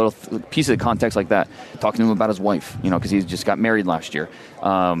 Little pieces of context like that. Talking to him about his wife, because he just got married last year.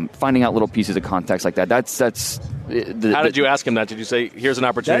 Finding out little pieces of context like that. How did you ask him that? Did you say, "Here's an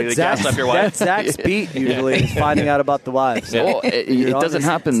opportunity to gas up your wife"? That's Zach's beat usually, is finding out about the wives. Well, it doesn't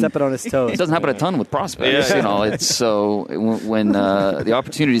happen. Stepping on his toes. It doesn't happen a ton with prospects. It's so when the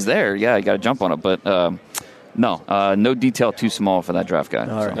opportunity's there, you got to jump on it. But No, no detail too small for that draft guy.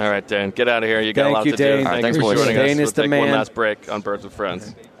 All right, Dane. Get out of here. You got a lot to Dane. do. Thanks for for joining us. Dane is We'll the take one man. last break on Birds with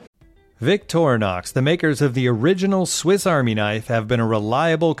Friends. Victorinox, the makers of the original Swiss Army knife, have been a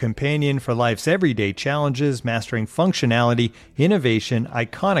reliable companion for life's everyday challenges, mastering functionality, innovation,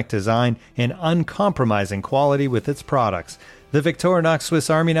 iconic design, and uncompromising quality with its products. The Victorinox Swiss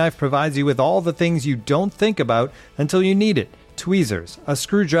Army knife provides you with all the things you don't think about until you need it: tweezers, a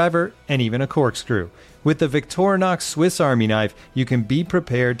screwdriver, and even a corkscrew. With the Victorinox Swiss Army knife, you can be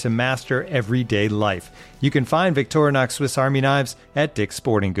prepared to master everyday life. You can find Victorinox Swiss Army knives at Dick's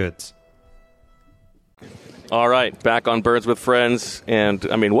Sporting Goods. All right, back on Birds with Friends, and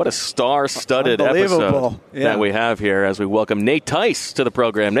I mean, what a star-studded episode that we have here as we welcome Nate Tice to the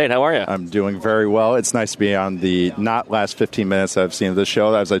program. Nate, how are you? I'm doing very well. It's nice to be on the not last 15 minutes I've seen of the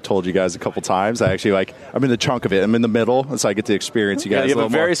show. As I told you guys a couple times, I'm in the chunk of it. I'm in the middle, so I get to experience you guys. You have a a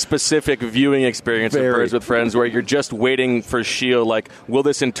very specific viewing experience of Birds with Friends, where you're just waiting for Sheil. Like, will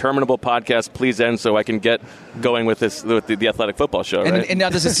this interminable podcast please end so I can get going with this with the Athletic Football Show? Right? And now,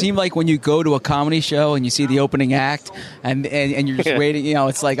 does it seem like when you go to a comedy show and you see the opening act and you're just waiting,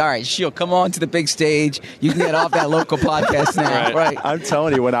 it's like, all right, Sheil, come on to the big stage. You can get off that local podcast now. Right. I'm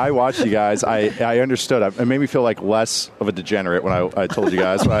telling you, when I watched you guys, I understood. It made me feel like less of a degenerate when I told you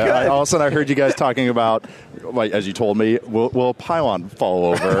guys. All of a sudden, I heard you guys talking about, like, as you told me, will a pylon fall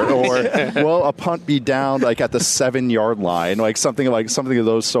over, or will a punt be down like at the 7-yard line, like something of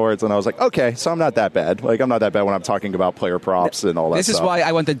those sorts. And I was like, okay, so I'm not that bad. Like, I'm not that bad when I'm talking about player props and all that. This stuff. is why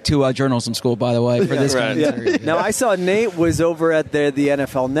I went to journalism school, by the way, for this kind of interview. Now, I saw Nate was over at the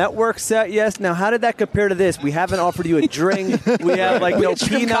NFL Network set. Yes. Now, how did that compare to this? We haven't offered you a drink. We have no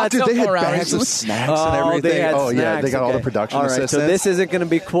peanuts. Dude, they had bags of snacks and everything. They had snacks. Yeah, they got all the production all right, assistants. so this isn't going to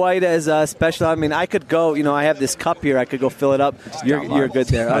be quite as special. I mean, I could go. I have this cup here. I could go fill it up. You're good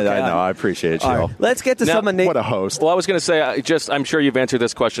there. Okay, I know. I appreciate you. Right. Let's get to some of Nate. What a host. Well, I was going to say, I'm sure you've answered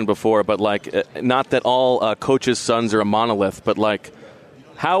this question before, but not that all coaches' sons are a monolith, but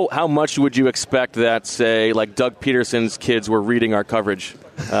how much would you expect that, say, like Doug Peterson's kids were reading our coverage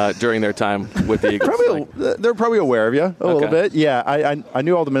during their time with the Eagles? They're probably aware of you a little bit. Yeah, I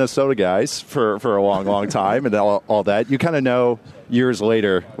knew all the Minnesota guys for a long, long time, and all that. You kind of know years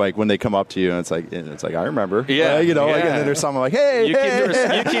later, like when they come up to you, and it's like I remember. Yeah, and then there's someone like, hey, you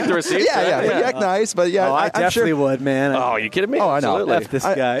keep the receipts. Yeah, you act nice, but yeah, I definitely would, man. Oh, are you kidding me? Oh, I know. Absolutely. Left this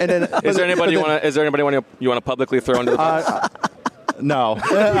guy. Is there anybody you want to publicly throw under the bus? No,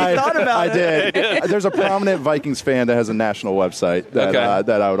 I did. There's a prominent Vikings fan that has a national website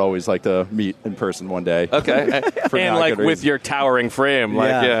that I would always like to meet in person one day. Okay, and with your towering frame,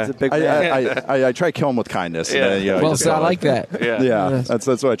 it's a big I try to kill him with kindness. Yeah. And then, well, so I like that. Yeah, that's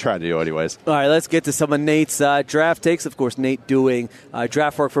what I try to do, anyways. All right, let's get to some of Nate's draft takes. Of course, Nate doing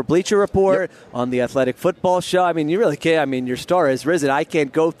draft work for Bleacher Report on the Athletic Football Show. I mean, you really can't. I mean, your star has risen. I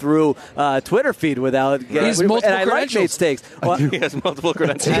can't go through Twitter feed without getting. Multiple and I like Nate's takes. Well, he has multiple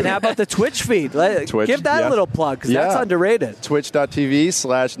credentials. And how about the Twitch feed? Give that a little plug, because that's underrated.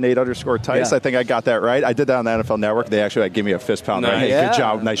 Twitch.tv/Nate_Tice. Yeah. I think I got that right. I did that on the NFL Network. They actually give me a fist pound. Nice. Hey, good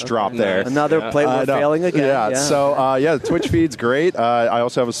job. Nice drop there. Another play we're failing again. Yeah. So, the Twitch feed's great. I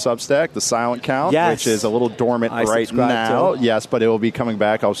also have a Substack, The Silent Count, which is a little dormant right now. Yes, but it will be coming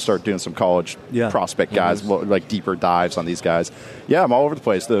back. I'll start doing some college prospect guys, like deeper dives on these guys. Yeah, I'm all over the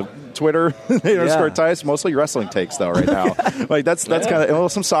place. The Twitter, Tice, mostly wrestling takes though right now. That's kind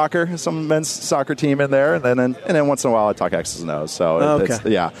of some soccer, some men's soccer team in there, and then once in a while I talk X's and O's. So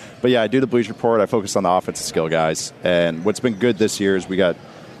but I do the Bleacher Report. I focus on the offensive skill guys, and what's been good this year is we got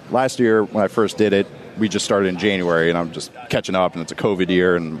last year when I first did it, we just started in January, and I'm just catching up, and it's a COVID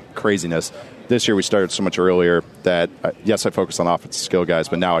year and craziness. This year we started so much earlier that I focus on offensive skill guys,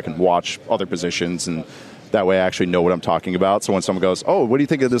 but now I can watch other positions, and that way I actually know what I'm talking about. So when someone goes, oh, what do you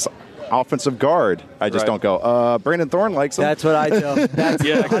think of this offensive guard? I just don't go, Brandon Thorne likes him. That's what I do. That's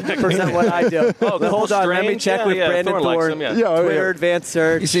 100% what I do. Hold on, let me check with Brandon Thorne. Twitter advanced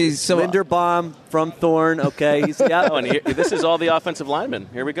search. You see, Linderbaum from Thorne. Okay, this is all the offensive linemen.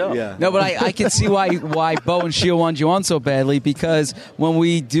 Here we go. Yeah. No, but I can see why Bo and Sheil wanted you on so badly, because when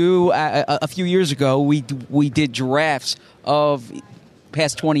we do a few years ago, we did drafts of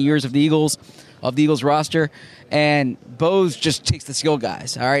past 20 years of the Eagles roster, and Bo's just takes the skill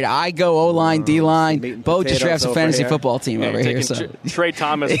guys. All right, I go O-line, D-line. Bo just drafts a fantasy football team over here. So. Trey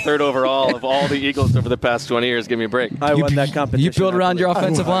Thomas, third overall of all the Eagles over the past 20 years. Give me a break. I won that competition. You build around your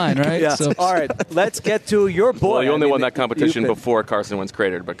offensive line, right? Yeah. So. All right, let's get to your boy. Well, you only won that competition before Carson Wentz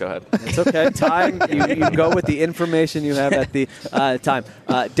cratered, but go ahead. It's okay. Time. You go with the information you have at the time.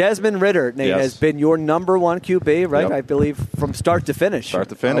 Desmond Ridder, Nate, has been your number one QB, right? Yep. I believe from start to finish. Start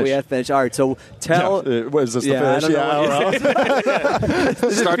to finish. We have finished. All right, so Tell. Was this the finish?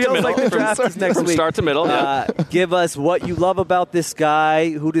 It feels like the draft is next week. Start to middle. Give us what you love about this guy.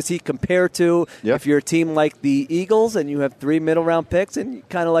 Who does he compare to? Yep. If you're a team like the Eagles and you have 3 middle-round picks and you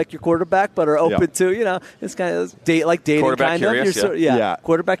kind of like your quarterback but are open to, it's kind of like dating quarterback kind curious, of.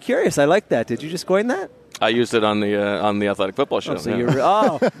 Quarterback curious. I like that. Did you just coin that? I used it on the Athletic Football Show.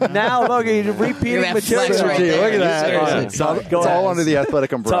 Now look, you're repeating material. Right there. Look at that. It's all under the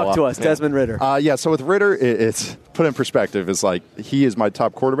Athletic umbrella. Talk to us, Desmond Ridder. So with Ridder, it's put in perspective. It's like he is my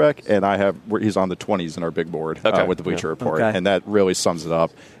top quarterback, and he's on the 20s in our big board with the Bleacher Report, and that really sums it up.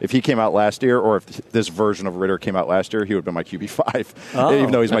 If he came out last year, or if this version of Ridder came out last year, he would have been my QB5,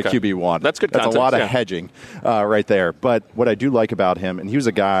 even though he's my QB1. That's good context. That's a lot of hedging right there. But what I do like about him, and he was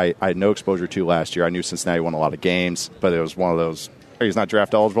a guy I had no exposure to last year. I knew Cincinnati won a lot of games, but it was one of those, he's not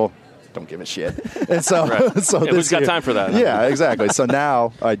draft eligible, don't give a shit. And so, who's got time for that? Yeah, exactly. So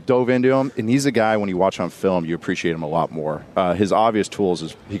now I dove into him, and he's a guy, when you watch on film, you appreciate him a lot more. His obvious tools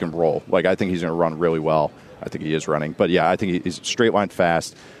is he can roll. Like, I think he's going to run really well. I think he is running. But, yeah, I think he's straight line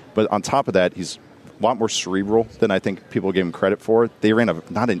fast. But on top of that, he's a lot more cerebral than I think people give him credit for. They ran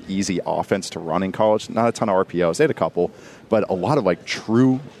not an easy offense to run in college, not a ton of RPOs. They had a couple, but a lot of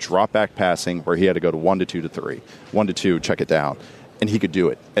true drop back passing where he had to go to 1 to 2 to 3, 1 to 2, check it down. And he could do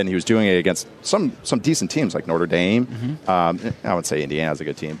it. And he was doing it against some decent teams like Notre Dame. I wouldn't say Indiana's a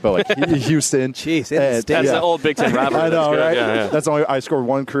good team, but Houston. Jeez, that's the old Big Ten rivalry. I know, right? Yeah. That's only I scored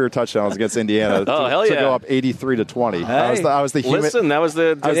 1 career touchdown against Indiana to go up 83-20. Hey. I was the human. Listen, that was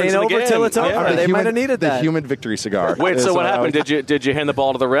the difference ain't in the over game. till it's over. They might have needed that. The human victory cigar. Wait, so what happened? Did you hand the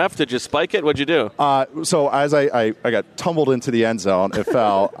ball to the ref? Did you spike it? What'd you do? So as I got tumbled into the end zone, it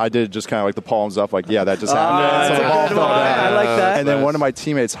fell. I did just kind of like the palms up, that just happened. So the ball fell down. I like that. And then one of my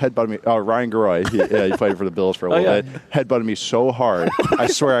teammates headbutted me. Ryan Garoy, he played for the Bills for a little bit. Headbutted me so hard, I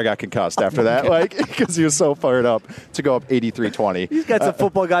swear I got concussed after that, because he was so fired up to go up 83-20. He's got some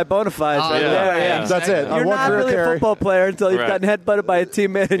football guy bona fides right there. Yeah. That's it. You're not really a football player until you've gotten headbutted by a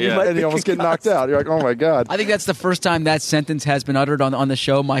teammate and you almost get knocked out. You're like, oh my God. I think that's the first time that sentence has been uttered on the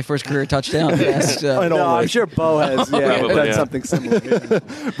show. My first career touchdown. Yes, I'm sure Bo has done something similar.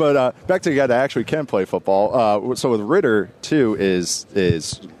 But back to the guy that actually can play football. So with Ridder too is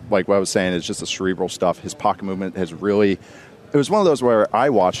like what I was saying, is just the cerebral stuff. His pocket movement has really. It was one of those where I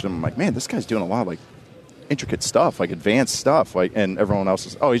watched him. I'm like, man, this guy's doing a lot of intricate stuff, advanced stuff. And everyone else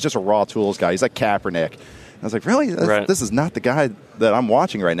is, he's just a raw tools guy. He's like Kaepernick. I was like, really? This is not the guy that I'm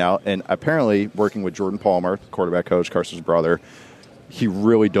watching right now. And apparently, working with Jordan Palmer, quarterback coach, Carson's brother, he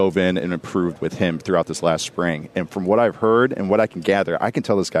really dove in and improved with him throughout this last spring. And from what I've heard and what I can gather, I can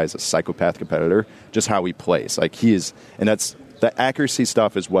tell this guy's a psychopath competitor, just how he plays. He is, and that's the accuracy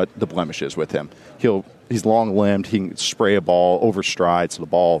stuff is what the blemish is with him. He's long-limbed. He can spray a ball over stride, so the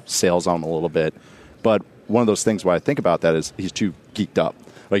ball sails on him a little bit. But one of those things why I think about that is he's too geeked up.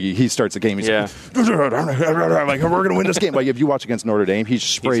 He starts a game, he's like, we're going to win this game. If you watch against Notre Dame, he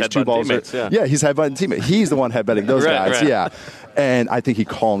sprays 2 balls. He's headbutting teammates. He's the one headbutting those guys. Yeah. And I think he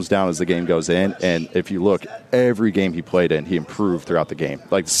calms down as the game goes in. And if you look, every game he played in, he improved throughout the game.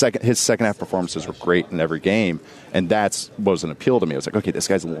 His second half performances were great in every game. And that's what was an appeal to me. I was like, okay, this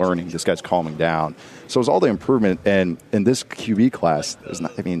guy's learning. This guy's calming down. So it was all the improvement. And in this QB class,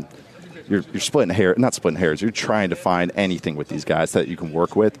 you're not splitting hairs. You're trying to find anything with these guys that you can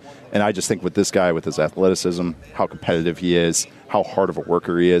work with. And I just think with this guy, with his athleticism, how competitive he is, how hard of a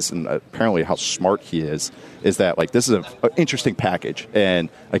worker he is, and apparently how smart he is that this is an interesting package. And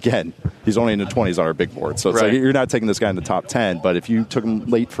again, he's only in the 20s on our big board. So it's you're not taking this guy in the top 10. But if you took him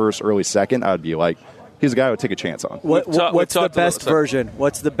late first, early second, I would be like, he's a guy I would take a chance on. What's the best version?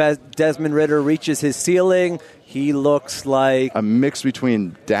 What's the best? Desmond Ridder reaches his ceiling. He looks like a mix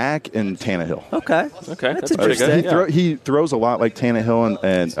between Dak and Tannehill. Okay, that's interesting. He throws a lot like Tannehill,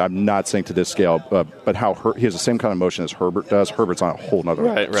 and I'm not saying to this scale, but how he has the same kind of motion as Herbert does. Herbert's on a whole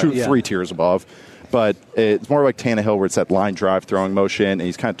nother 3 tiers above. But it's more like Tannehill, where it's that line drive throwing motion, and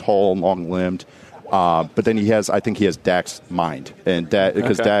he's kind of tall and long-limbed. But then I think he has Dak's mind, and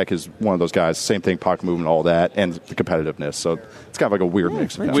because Dak is one of those guys. Same thing, pocket movement, all that, and the competitiveness. So it's kind of like a weird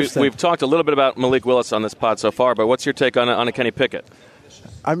mix. We've talked a little bit about Malik Willis on this pod so far, but what's your take on a Kenny Pickett?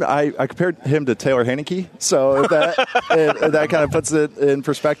 I compared him to Taylor Heineke, so if that kind of puts it in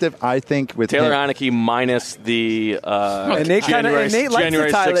perspective, I think with Taylor Heineke minus the and Nate likes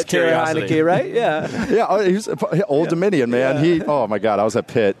to tie it Taylor Heineke, right? Yeah. He's Old Dominion, man. Yeah. Oh my God, I was at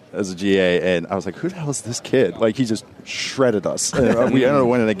Pitt as a GA, and I was like, who the hell is this kid? He just shredded us. We ended up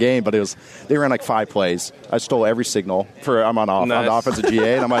winning the game, but they ran 5 plays. I stole every signal I'm on the offensive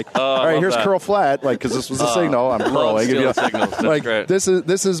GA, and I'm like, all right, here's curl flat, because this was the signal. I'm curling. Signals. That's great. This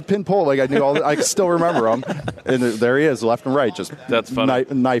this is pinpoint. Like I knew all. I still remember him, and there he is, left and right, just that's funny.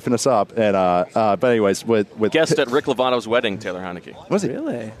 Knifing us up. And but anyways, with guest at Rick Lovato's wedding, Taylor Heineke. Was he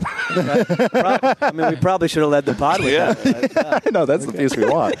really? I mean, we probably should have led the pod with that. No, that's the piece we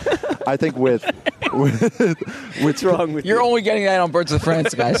want. I think with what's wrong with you're only getting that on Birds with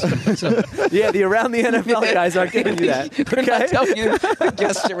Friends, guys. So. Yeah, the Around the NFL guys aren't giving you that. We're not telling you the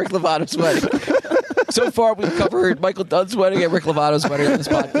guest at Rick Lovato's wedding. So far, we've covered Michael Dunn's wedding and Rick Lovato's wedding on this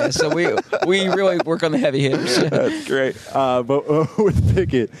podcast. So we really work on the heavy hitters. That's great. But with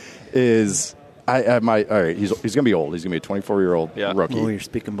Pickett is all right. He's going to be old. He's going to be a 24-year-old rookie. Oh, you're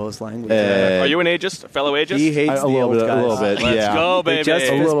speaking both languages. Are you an ageist, a fellow ageist? He hates the old guys. A little bit. Let's go, baby.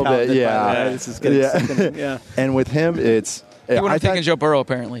 A little bit. Yeah. This is getting sickening. Yeah. And with him, it's. He would have taken Joe Burrow,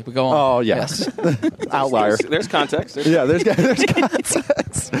 apparently. But go on. Oh, yes. Outlier. There's context. There's context.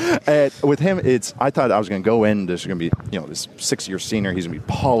 And with him, I thought I was going to go in. There's going to be, this 6-year senior. He's going to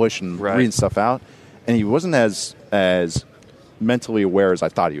be polished and reading stuff out. And he wasn't as mentally aware as I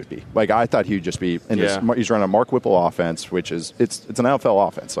thought he would be. Like, I thought he would just be in this. He's running a Mark Whipple offense, which is it's an NFL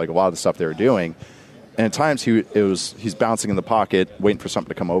offense. Like a lot of the stuff they were doing. And at times he's bouncing in the pocket, waiting for something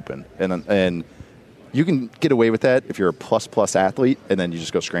to come open. And you can get away with that if you're a plus athlete, and then you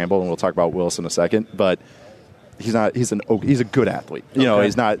just go scramble. And we'll talk about Willis in a second, but he's not. He's a good athlete.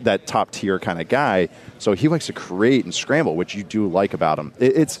 He's not that top tier kind of guy. So he likes to create and scramble, which you do like about him.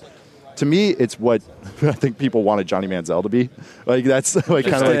 To me, it's what I think people wanted Johnny Manziel to be. Like that's like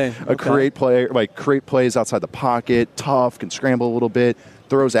kind of like a create player, like create plays outside the pocket, tough, can scramble a little bit,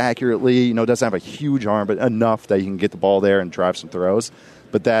 throws accurately. Doesn't have a huge arm, but enough that he can get the ball there and drive some throws.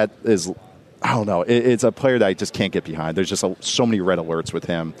 But that is. I don't know. It's a player that I just can't get behind. There's just so many red alerts with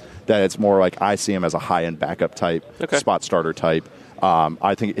him that it's more like I see him as a high-end backup type, spot starter type.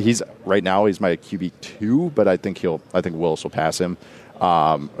 I think he's my QB2, but I think Willis will pass him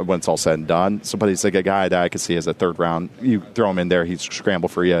when it's all said and done. So, but he's like a guy that I could see as a third round. You throw him in there, he's scramble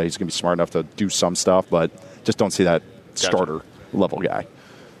for you. He's going to be smart enough to do some stuff, but just don't see that starter level guy.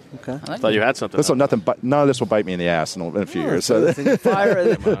 Okay. I thought you had something. None of this will bite me in the ass in a few years. So.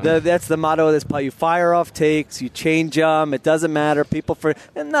 That's the motto of this pod. You fire off takes, you change them. It doesn't matter.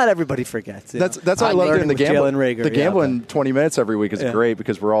 And not everybody forgets. That's what I love doing the gambling. The gambling 20 minutes every week is great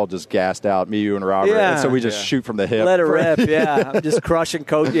because we're all just gassed out, me, you, and Robert. Yeah. And so we just shoot from the hip. Let it rip. Yeah, I'm just crushing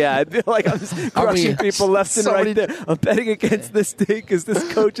coach. Yeah, I feel like I'm just crushing people left and right there. I'm betting against this thing because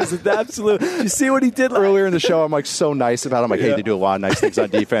this coach is an absolute. You see what he did earlier in the show? I'm like so nice about him. Like, hey, they do a lot of nice things on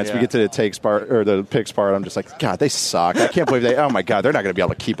defense. We get to the takes part or the picks part. I'm just like, God, they suck. I can't believe oh my God, they're not going to be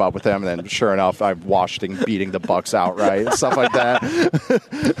able to keep up with them. And then sure enough, I'm Washington beating the Bucks outright and stuff like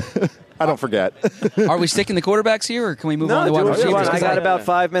that. I don't forget. Are we sticking the quarterbacks here, or can we move on to wide receivers? I got about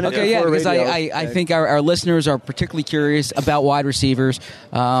 5 minutes. Okay, because I think our listeners are particularly curious about wide receivers.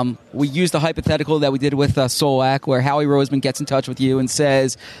 We used the hypothetical that we did with Solak, where Howie Roseman gets in touch with you and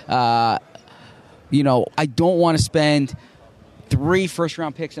says, I don't want to spend 3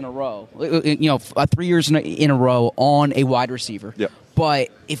 first-round picks in a row, 3 years in a row on a wide receiver. Yep. But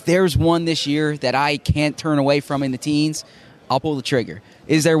if there's one this year that I can't turn away from in the teens, I'll pull the trigger.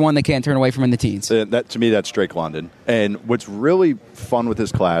 Is there one that can't turn away from in the teens? To me, that's Drake London. And what's really fun with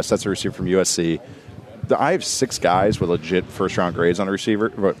this class, that's a receiver from USC. I have 6 guys with legit first-round grades on a receiver.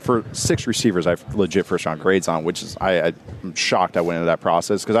 But for 6 receivers, I have legit first-round grades on, which is I'm shocked I went into that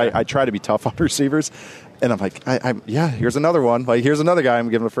process because I try to be tough on receivers. And I'm like, here's another one. Like, here's another guy I'm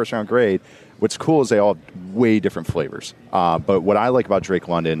giving a first-round grade. What's cool is they all have way different flavors. But what I like about Drake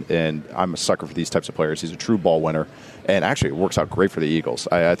London, and I'm a sucker for these types of players, he's a true ball winner. And actually, it works out great for the Eagles.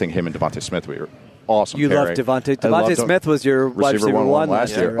 I think him and Devontae Smith were awesome. You love Devontae. Devontae Smith was your wide receiver one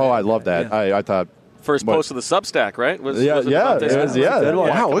last year. Right? Oh, I love that. Yeah. I thought. First post of the Substack, right? Wow,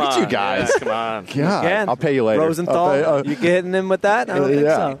 look at you guys. Yeah, come on. God, again, I'll pay you later. Rosenthal, you getting in with that? I don't think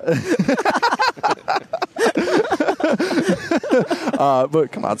so.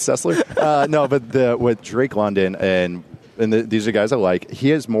 But come on, Sessler. No, but with Drake London and these are guys I like. He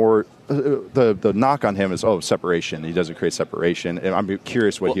has more. The knock on him is separation. He doesn't create separation, and I'm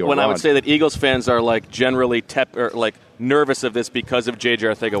curious what he'll run. I would say that Eagles fans are like generally nervous of this because of J.J.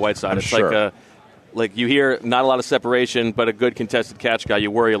 Arcega-Whiteside. It's sure. Like you hear not a lot of separation, but a good contested catch guy,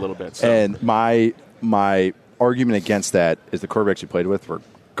 you worry a little bit. So. And my argument against that is the quarterbacks he played with were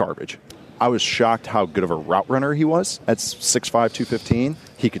garbage. I was shocked how good of a route runner he was at 6'5", 215.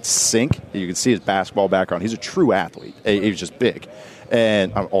 He could sink. You could see his basketball background. He's a true athlete. He was just big.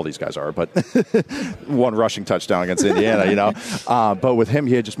 And all these guys are, but one rushing touchdown against Indiana, But with him,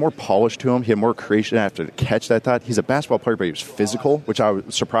 he had just more polish to him. He had more creation after the catch that I thought. He's a basketball player, but he was physical, which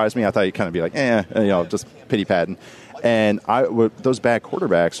surprised me. I thought he'd kind of be like, just pity-patting. And with those bad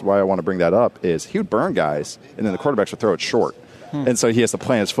quarterbacks, why I want to bring that up is he would burn guys, and then the quarterbacks would throw it short. And so he has to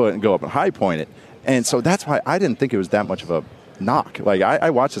plant his foot and go up and high point it. And so that's why I didn't think it was that much of a knock. Like, I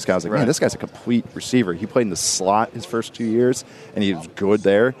watched this guy, I was like, man, this guy's a complete receiver. He played in the slot his first 2 years, and he was good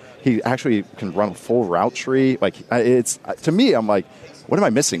there. He actually can run a full route tree. Like, it's to me, I'm like, what am I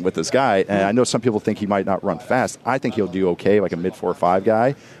missing with this guy? And I know some people think he might not run fast. I think he'll do okay, like a mid 4.5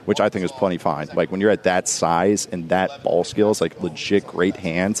 guy, which I think is plenty fine. Like, when you're at that size and that ball skills, like legit great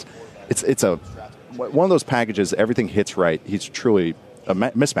hands, it's one of those packages, everything hits right. He's truly a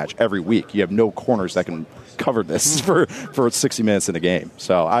mismatch every week. You have no corners that can cover this for 60 minutes in a game.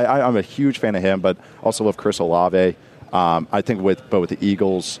 So I'm a huge fan of him, but also love Chris Olave. I think with the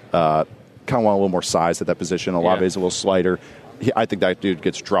Eagles, kind of want a little more size at that position. Olave is a little slighter. I think that dude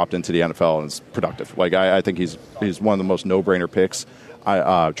gets dropped into the NFL and is productive. Like, I think he's one of the most no-brainer picks.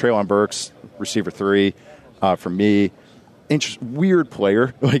 Treylon Burks, receiver 3, for me. Weird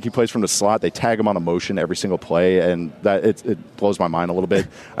player. Like, he plays from the slot. They tag him on a motion every single play, and that it blows my mind a little bit.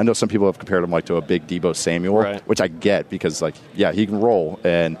 I know some people have compared him like to a big Deebo Samuel, which I get because, like, yeah, he can roll,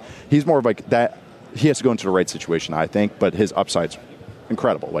 and he's more of like that. He has to go into the right situation, I think, but his upside's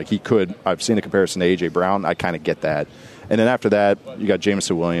incredible. Like, he could. I've seen a comparison to A.J. Brown. I kind of get that. And then after that, you got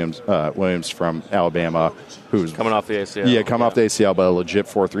Jameson Williams from Alabama, who's coming off the ACL. Yeah, off the ACL, but a legit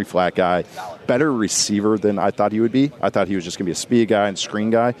 4.3 flat guy. Better receiver than I thought he would be. I thought he was just going to be a speed guy and screen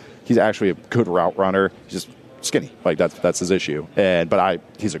guy. He's actually a good route runner. He's just skinny. Like, that's his issue. But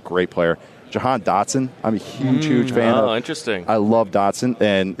he's a great player. Jahan Dotson, I'm a huge fan of. Oh, interesting. I love Dotson,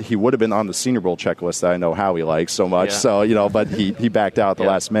 and he would have been on the Senior Bowl checklist that I know Howie likes so much. So, but he backed out at the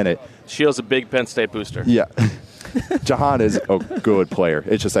last minute. Shield's a big Penn State booster. Yeah. Jahan is a good player.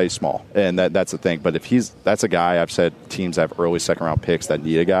 It's just that he's small, and that's the thing. But that's a guy, I've said teams have early second-round picks that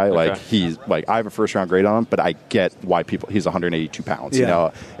need a guy. Okay. Like, I have a first-round grade on him, but I get why he's 182 pounds,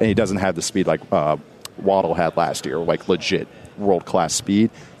 and he doesn't have the speed like Waddle had last year, like legit world-class speed.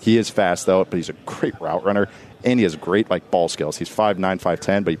 He is fast, though, but he's a great route runner. And he has great, like, ball skills. He's 5'9",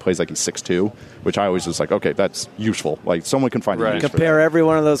 5'10", but he plays like he's 6'2", which I always was like, okay, that's useful. Like, someone can find a use Compare every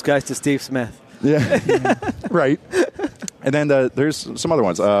one of those guys to Steve Smith. Yeah, right. And then there's some other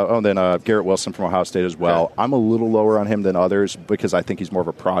ones. Garrett Wilson from Ohio State as well. Okay. I'm a little lower on him than others because I think he's more of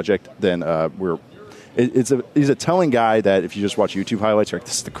a project than he's a telling guy that if you just watch YouTube highlights, you're like,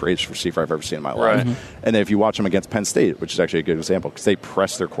 this is the greatest receiver I've ever seen in my life. And then if you watch him against Penn State, which is actually a good example because they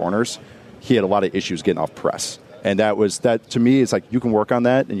press their corners, he had a lot of issues getting off press. And that to me is like, you can work on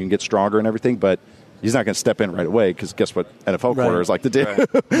that and you can get stronger and everything, but he's not going to step in right away because guess what NFL corners like to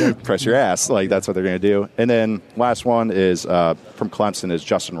do? Press your ass. Like, that's what they're going to do. And then last one is from Clemson is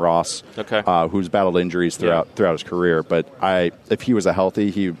Justin Ross, who's battled injuries throughout his career. But if he was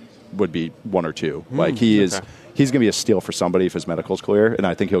healthy, he would be 1 or 2. Like, he's going to be a steal for somebody if his medical's clear, and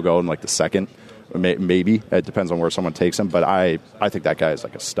I think he'll go in like the second. Maybe. It depends on where someone takes him, but I think that guy is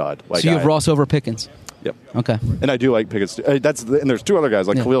like a stud. Like, so you have Ross over Pickens? Yep. Okay. And I do like Pickens. And there's 2 other guys,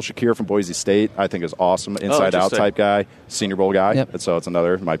 like Khalil Shakir from Boise State, I think is awesome. Inside-out type guy. Senior Bowl guy. Yep. And so it's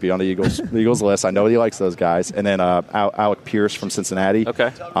another, might be on the Eagles list. I know he likes those guys. And then Alec Pierce from Cincinnati.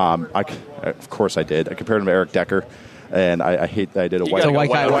 Okay. Of course I did. I compared him to Eric Decker. And I hate that I did a white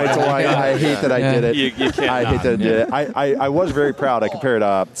guy. I hate that I did it. You can't. I hate that I did it. I was very proud. I compared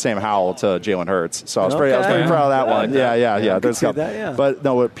Sam Howell to Jalen Hurts, so I was pretty proud of that one. Yeah. There's stuff. But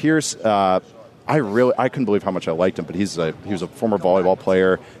no, with Pierce, I couldn't believe how much I liked him. But he was a former volleyball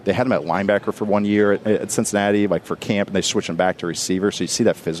player. They had him at linebacker for 1 year at Cincinnati, like for camp, and they switched him back to receiver. So you see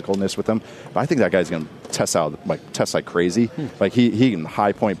that physicalness with him. But I think that guy's going to test like crazy. Like he can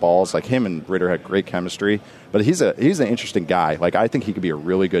high point balls. Like him and Ritter had great chemistry. But he's an interesting guy. Like I think he could be a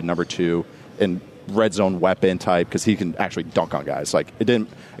really good number 2 and red zone weapon type because he can actually dunk on guys. Like it didn't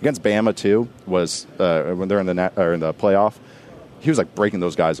against Bama too. Was when they're in the playoff. He was like breaking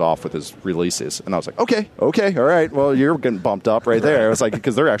those guys off with his releases, and I was like, okay, all right. Well, you're getting bumped up right there. It was like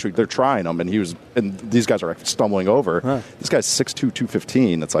because they're trying him, and these guys are actually stumbling over. Huh. This guy's 6'2",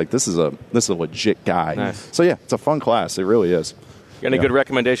 215. It's like this is a legit guy. Nice. So yeah, it's a fun class. It really is. You got any good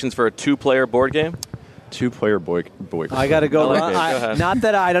recommendations for a 2-player board game? 2-player boy. I got to go. Go ahead. Not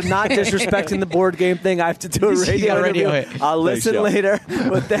that I'm not disrespecting the board game thing. I have to do a radio interview. I'll listen later.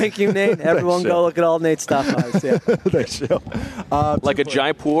 But thank you, Nate. Everyone go look at all Nate's stuff. Yeah. Thanks, Joe. Like a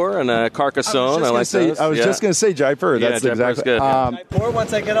Jaipur and a Carcassonne. I was just going to say Jaipur. That's exactly good. Jaipur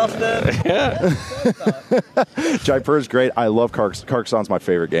once I get off the. Jaipur is great. I love Carcassonne's my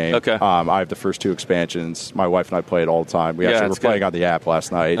favorite game. Okay. I have the first 2 expansions. My wife and I play it all the time. We actually were playing on the app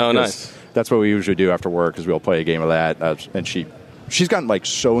last night. Oh, nice. That's what we usually do after work is we'll play a game of that. And she she's gotten like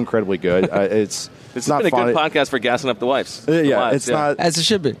so incredibly good. This has not been a good fun. podcast for gassing up the wives. It's not as it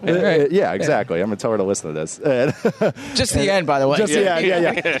should be. Yeah, exactly. I'm gonna tell her to listen to this. Just the end, by the way. Just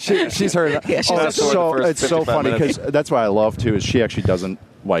yeah. She's heard. Yeah, she's it's so funny because that's what I love too. Is she actually doesn't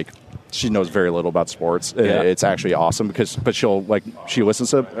like. She knows very little about sports. Yeah. It's actually awesome but she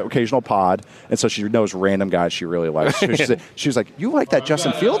listens to occasional pod, and so she knows random guys she really likes. She was like, "You like that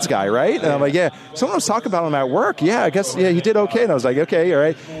Justin Fields guy, right?" And I'm like, "Yeah." Someone was talking about him at work. Yeah, I guess he did okay. And I was like, "Okay, all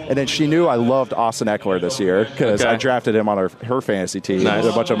right." And then she knew I loved Austin Eckler this year because I drafted him on her fantasy team with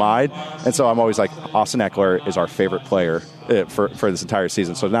a bunch of mine, and so I'm always like, Austin Eckler is our favorite player for this entire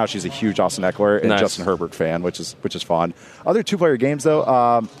season. So now she's a huge Austin Eckler and Justin Herbert fan, which is fun. Other 2-player games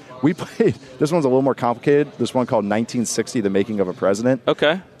though. We played, this one's a little more complicated. This one called 1960, The Making of a President.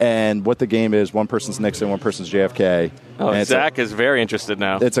 Okay. And what the game is, one person's Nixon, one person's JFK. Oh, Zach is very interested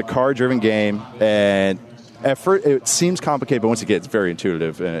now. It's a card-driven game, and at first it seems complicated, but once you get it, it's very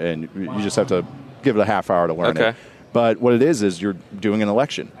intuitive, and you just have to give it a half hour to learn it. But what it is you're doing an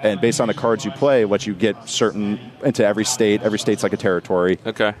election, and based on the cards you play, what you get certain into every state. Every state's like a territory.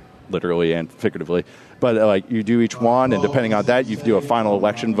 Okay. Literally and figuratively. But you do each one, and depending on that, you do a final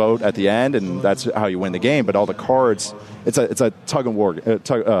election vote at the end, and that's how you win the game. But all the cards, it's a tug of war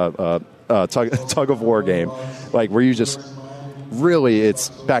game, like where you just really it's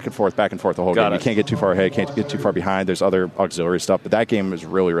back and forth the whole game. You can't get too far ahead, can't get too far behind. There's other auxiliary stuff, but that game is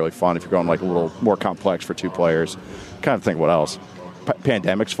really, really fun if you're going like a little more complex for 2 players. Kind of think what else.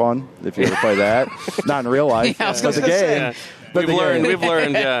 Pandemic's fun if you ever play that. Not in real life, but the game. We've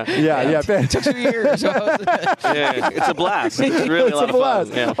learned, Yeah. It took 2 years. It's a blast. It's really a lot of fun.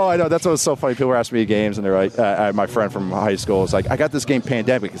 Yeah. Oh, I know. That's what was so funny. People were asking me games, and they're like, my friend from high school was like, I got this game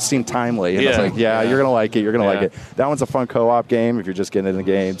Pandemic. It seemed timely. And I was like, you're going to like it. You're going to like it. That one's a fun co-op game if you're just getting into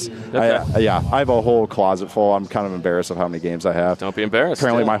games. I have a whole closet full. I'm kind of embarrassed of how many games I have. Don't be embarrassed.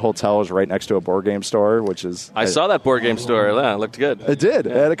 Apparently, my hotel is right next to a board game store, which is... I saw that board game store. Yeah, it looked good. It did.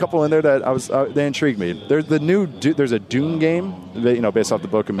 It had a couple in there that they intrigued me. There's a Dune game, based off the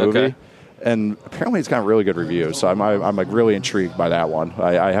book and movie, and apparently it's got really good reviews. So I'm like really intrigued by that one.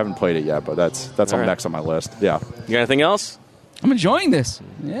 I haven't played it yet, but that's next on my list. Yeah. You got anything else? I'm enjoying this.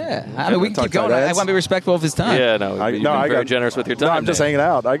 Yeah. I mean, we can keep going. I want to be respectful of his time. Yeah, you've been very generous with your time. No, I'm just hanging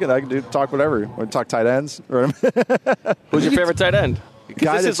out. I can talk whatever. We can talk tight ends. Who's your favorite tight end?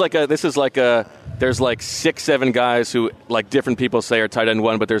 This is like a. There's like 6-7 guys who like different people say are tight end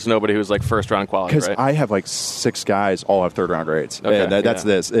 1, but there's nobody who's like first round quality. Because I have like 6 guys all have 3rd round grades. Okay, and that's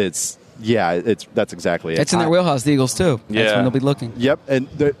this. That's exactly it. It's in their wheelhouse, the Eagles too. Yeah. That's when they'll be looking. Yep, and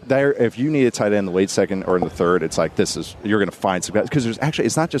if you need a tight end in the late 2nd or in the 3rd, it's like you're going to find some guys because there's actually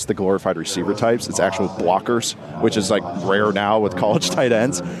it's not just the glorified receiver types; it's actual blockers, which is like rare now with college tight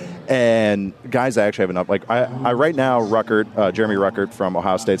ends. And guys that actually have enough. Like I right now, Jeremy Ruckert from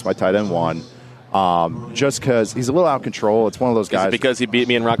Ohio State's my tight end 1. Just because he's a little out of control. It's one of those guys. Is it because he beat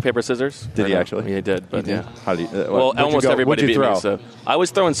me in rock, paper, scissors? Did he actually? He did. But he did. How do you, well, almost everybody beat me. So I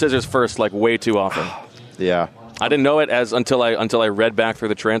was throwing scissors first, like way too often. Yeah. I didn't know it until I read back through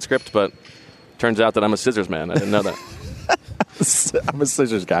the transcript, but turns out that I'm a scissors man. I didn't know that. I'm a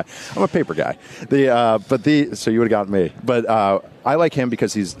scissors guy. I'm a paper guy. So you would have gotten me. But I like him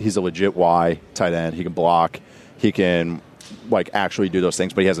because he's a legit Y tight end. He can block. He can actually do those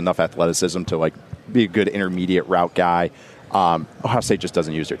things, but he has enough athleticism to be a good intermediate route guy. Ohio State just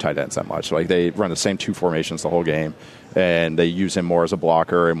doesn't use their tight ends that much. They run the same 2 formations the whole game, and they use him more as a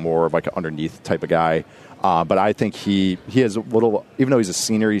blocker and more of an underneath type of guy. But I think he has a little, even though he's a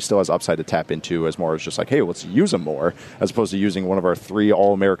senior, he still has upside to tap into as more as just hey, let's use him more, as opposed to using one of our 3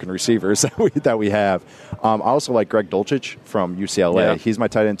 All-American receivers that we have. I also like Greg Dulcich from UCLA. Yeah. He's my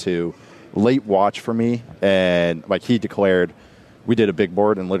tight end too. Late watch for me, and he declared, we did a big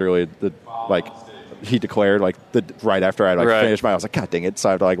board, and literally he declared right after I finished I was like, God dang it! So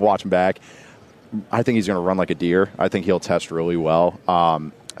I had to watch him back. I think he's going to run like a deer. I think he'll test really well.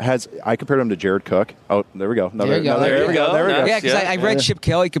 I compared him to Jared Cook. Oh, there we go. There we go. Yeah, because I read Chip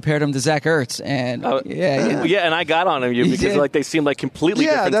Kelly compared him to Zach Ertz, and and I got on him because they seem like completely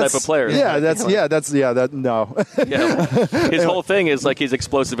different type of players. His whole thing is he's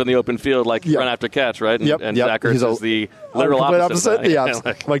explosive in the open field, run after catch, right? And Zach Ertz is the literal opposite.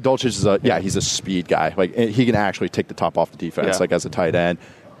 Like Dulcich is he's a speed guy. He can actually take the top off the defense, as a tight end.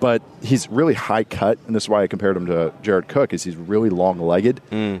 But he's really high cut, and this is why I compared him to Jared Cook, is he's really long-legged.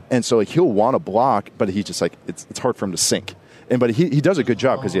 And so he'll want to block, but he's just it's hard for him to sink. But he does a good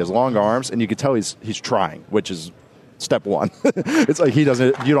job because he has long arms, and you can tell he's trying, which is step 1. It's you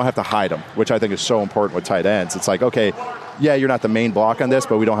don't have to hide him, which I think is so important with tight ends. It's okay, yeah, you're not the main block on this,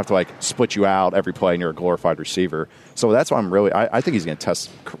 but we don't have to like split you out every play and you're a glorified receiver. So that's why I think he's going to test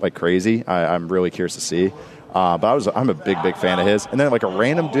like crazy. I'm really curious to see. But I'm a big fan of his. And then like a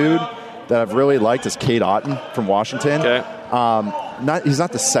random dude that I've really liked is Cade Otton from Washington. Okay. He's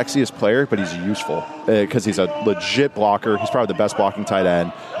not the sexiest player, but he's useful because he's a legit blocker. He's probably the best blocking tight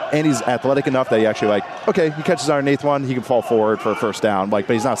end. And he's athletic enough that he actually he catches our eighth one, he can fall forward for a first down. But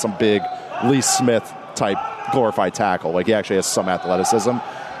he's not some big Lee Smith type glorified tackle. Like he actually has some athleticism.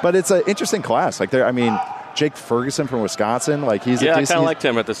 But it's an interesting class. Jake Ferguson from Wisconsin, he's I kind of liked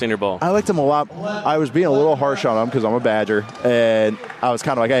him at the Senior Bowl. I liked him a lot. I was being a little harsh on him because I'm a Badger, and I was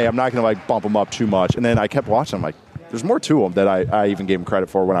kind of like, hey, I'm not going to bump him up too much. And then I kept watching him. There's more to him that I even gave him credit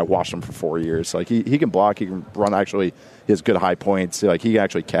for when I watched him for 4 years. He can block, he can run. Actually, he has good high points. He can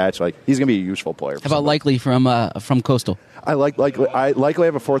actually catch. He's going to be a useful player. How about Likely from Coastal? I likely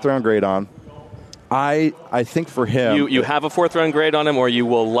have a 4th round grade on. I think for him... You have a 4th round grade on him, or you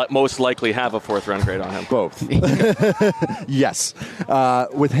will most likely have a 4th round grade on him? Both. Yes.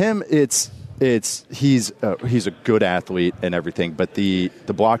 With him, he's a good athlete and everything, but the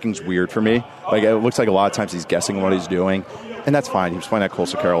blocking's weird for me. It looks like a lot of times he's guessing what he's doing, and that's fine. He was playing at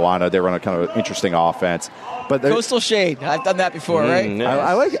Coastal Carolina. They run a kind of interesting offense. But Coastal Shade. I've done that before, right?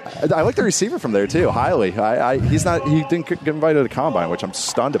 Yes. I like the receiver from there too, highly. He didn't get invited to the combine, which I'm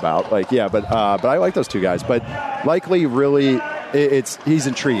stunned about. But I like those two guys. But Likely really, he's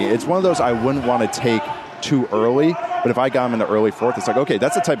intriguing. It's one of those I wouldn't want to take too early. But if I got him in the early 4th, it's okay,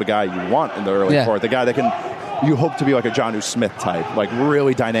 that's the type of guy you want in the early 4th. The guy that you hope to be like a Jonnu Smith type,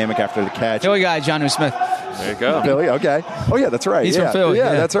 really dynamic after the catch. Philly guy, Jonnu Smith. There you go. Philly, okay. Oh yeah, that's right. He's from Philly.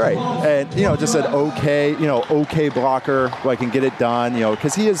 Yeah, that's right. And just an okay blocker, can get it done.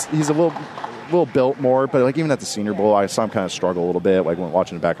 Because he's a little built more, but even at the Senior Bowl, I saw him kind of struggle a little bit, when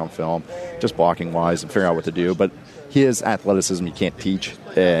watching it back on film, just blocking wise and figuring out what to do. But he has athleticism you can't teach,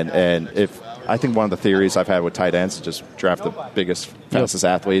 and if I think one of the theories I've had with tight ends is just draft the biggest, fastest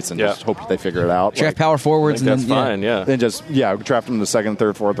athletes and just hope that they figure it out. Draft power forwards. That's fine, yeah. Then just, draft them in the 2nd,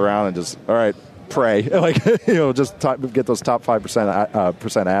 3rd, 4th round and just, all right, pray. Just get those top 5%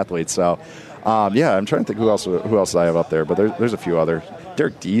 percent athletes. So, I'm trying to think who else I have up there, but there's a few others.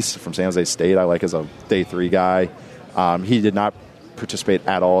 Derek Deese from San Jose State I like as a day 3 guy. He did not participate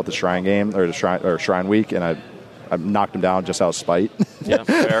at all at the Shrine game or Shrine Week, and I knocked him down just out of spite. Yeah,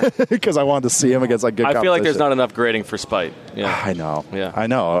 fair. Because I wanted to see him against good competition. I feel like there's not enough grading for spite. Yeah, I know. Yeah, I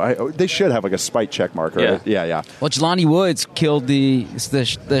know. They should have a spite check marker. Yeah. Well, Jelani Woods killed the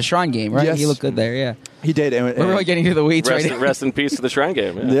Shrine game, right? Yes. He looked good there. Yeah, he did. And we're really getting into the weeds right now. Rest in peace to the Shrine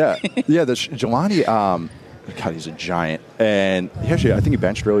game. Yeah. The Jelani. God, he's a giant, and I think he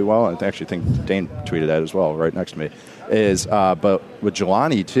benched really well. I actually think Dane tweeted that as well, right next to me. But with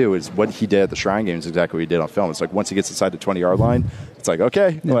Jelani too, is what he did at the Shrine game is exactly what he did on film. It's once he gets inside the 20-yard line, it's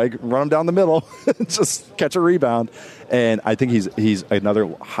okay, run him down the middle, just catch a rebound. And I think he's another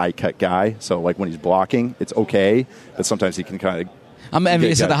high cut guy. So when he's blocking, it's okay, but sometimes he can kind of. I'm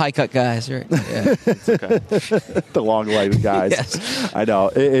envious of the high cut guys, right? Yeah, it's okay. The long legged guys. Yes. I know.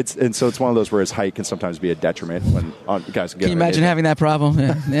 So it's one of those where his height can sometimes be a detriment when guys can get. Can you imagine having that problem?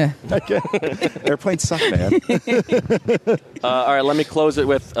 Yeah. Airplanes suck, man. All right, let me close it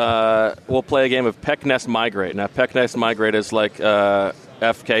with. We'll play a game of Peck Nest Migrate. Now, Peck Nest Migrate is like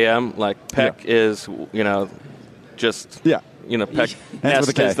FKM. Peck is just Peck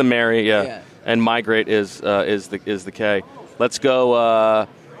Nest is the Mary, and Migrate is the K. Let's go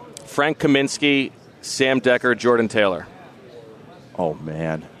Frank Kaminsky, Sam Decker, Jordan Taylor. Oh,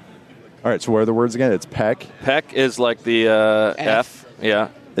 man. All right, so what are the words again? It's Peck? Peck is like the F. Yeah.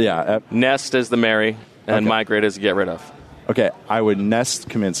 Yeah. F. Nest is the Mary, and Migrate is get rid of. Okay, I would nest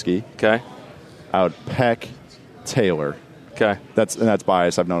Kaminsky. Okay. I would Peck Taylor. Okay. That's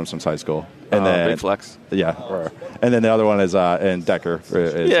biased. I've known him since high school. And then big flex. Yeah. And then the other one is and Decker. Get rid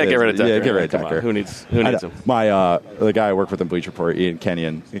of Decker. Yeah, get rid of Decker. Who needs him? The guy I work with in Bleacher Report, Ian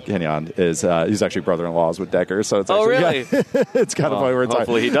Kenyon, is he's actually brother-in-laws with Decker. So it's really? Yeah, it's kind of funny where it's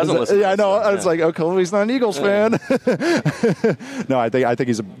hopefully he doesn't listen. Yeah, I know. Yeah. It's well, he's not an Eagles fan. No, I think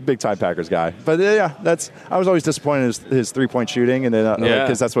he's a big time Packers guy. But I was always disappointed in his 3-point shooting, and then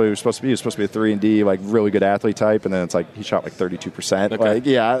because that's what he was supposed to be. He was supposed to be a 3-and-D, really good athlete type, and then it's he shot 32%.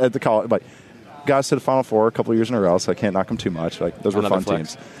 Okay. At the college, got us to the Final Four a couple of years in a row, so I can't knock them too much. Those were fun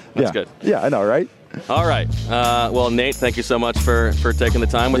teams. That's good. Yeah, I know, right? All right. Well, Nate, thank you so much for taking the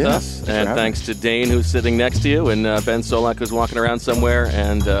time with us. And thanks to Dane, who's sitting next to you, and Ben Solak, who's walking around somewhere,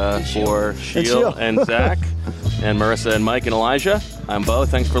 and for Sheil and Zach, and Marissa and Mike and Elijah, I'm Bo.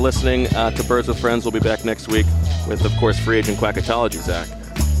 Thanks for listening to Birds with Friends. We'll be back next week with, of course, free agent quackatology, Zach.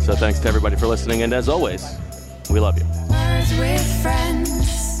 So thanks to everybody for listening, and as always, we love you. Birds with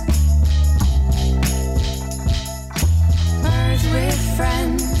friends. Birds with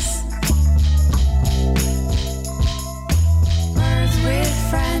friends. Birds with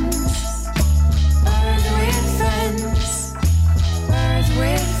friends.